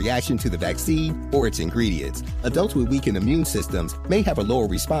allergic reaction to the vaccine or its ingredients. Adults with weakened immune systems may have a lower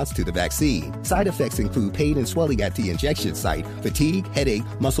response to the vaccine. Side effects include pain and swelling at the injection site, fatigue, headache,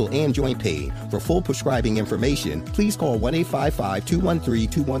 muscle, and joint pain. For full prescribing information, please call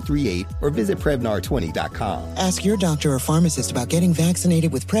 1-855-213-2138 or visit Prevnar20.com. Ask your doctor or pharmacist about getting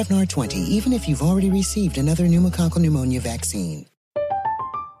vaccinated with Prevnar 20, even if you've already received another pneumococcal pneumonia vaccine.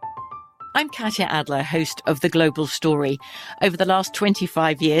 I'm Katya Adler, host of The Global Story. Over the last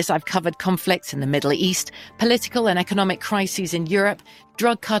 25 years, I've covered conflicts in the Middle East, political and economic crises in Europe,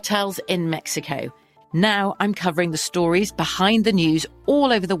 drug cartels in Mexico. Now I'm covering the stories behind the news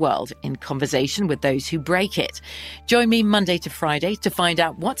all over the world in conversation with those who break it. Join me Monday to Friday to find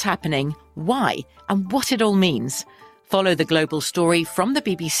out what's happening, why, and what it all means. Follow The Global Story from the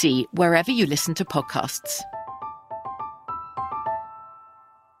BBC wherever you listen to podcasts.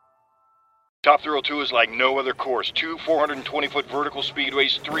 Top Thrill 2 is like no other course. 2 420-foot vertical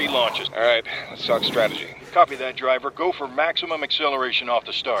speedways, 3 launches. All right, let's talk strategy. Copy that, driver. Go for maximum acceleration off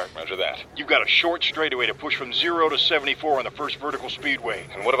the start. Roger that. You've got a short straightaway to push from 0 to 74 on the first vertical speedway.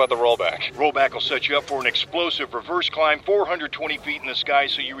 And what about the rollback? Rollback will set you up for an explosive reverse climb 420 feet in the sky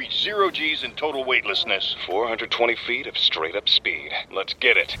so you reach 0 G's in total weightlessness. 420 feet of straight-up speed. Let's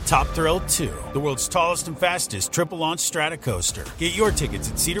get it. Top Thrill 2, the world's tallest and fastest triple-launch stratocoaster. Get your tickets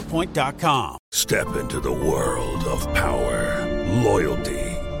at cedarpoint.com. Step into the world of power, loyalty,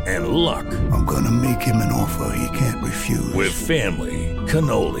 and luck. I'm gonna make him an offer he can't refuse. With family,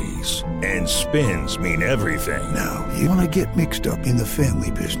 cannolis, and spins mean everything. Now, you wanna get mixed up in the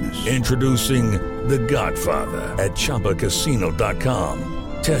family business. Introducing The Godfather at ChumbaCasino.com.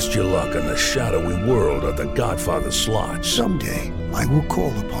 Test your luck in the shadowy world of The Godfather slot. Someday, I will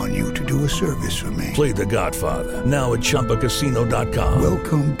call upon you to do a service for me. Play The Godfather, now at ChumbaCasino.com.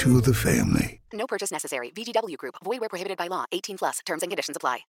 Welcome to the family. No purchase necessary. VGW Group. Void where prohibited by law. 18+. Terms and conditions apply.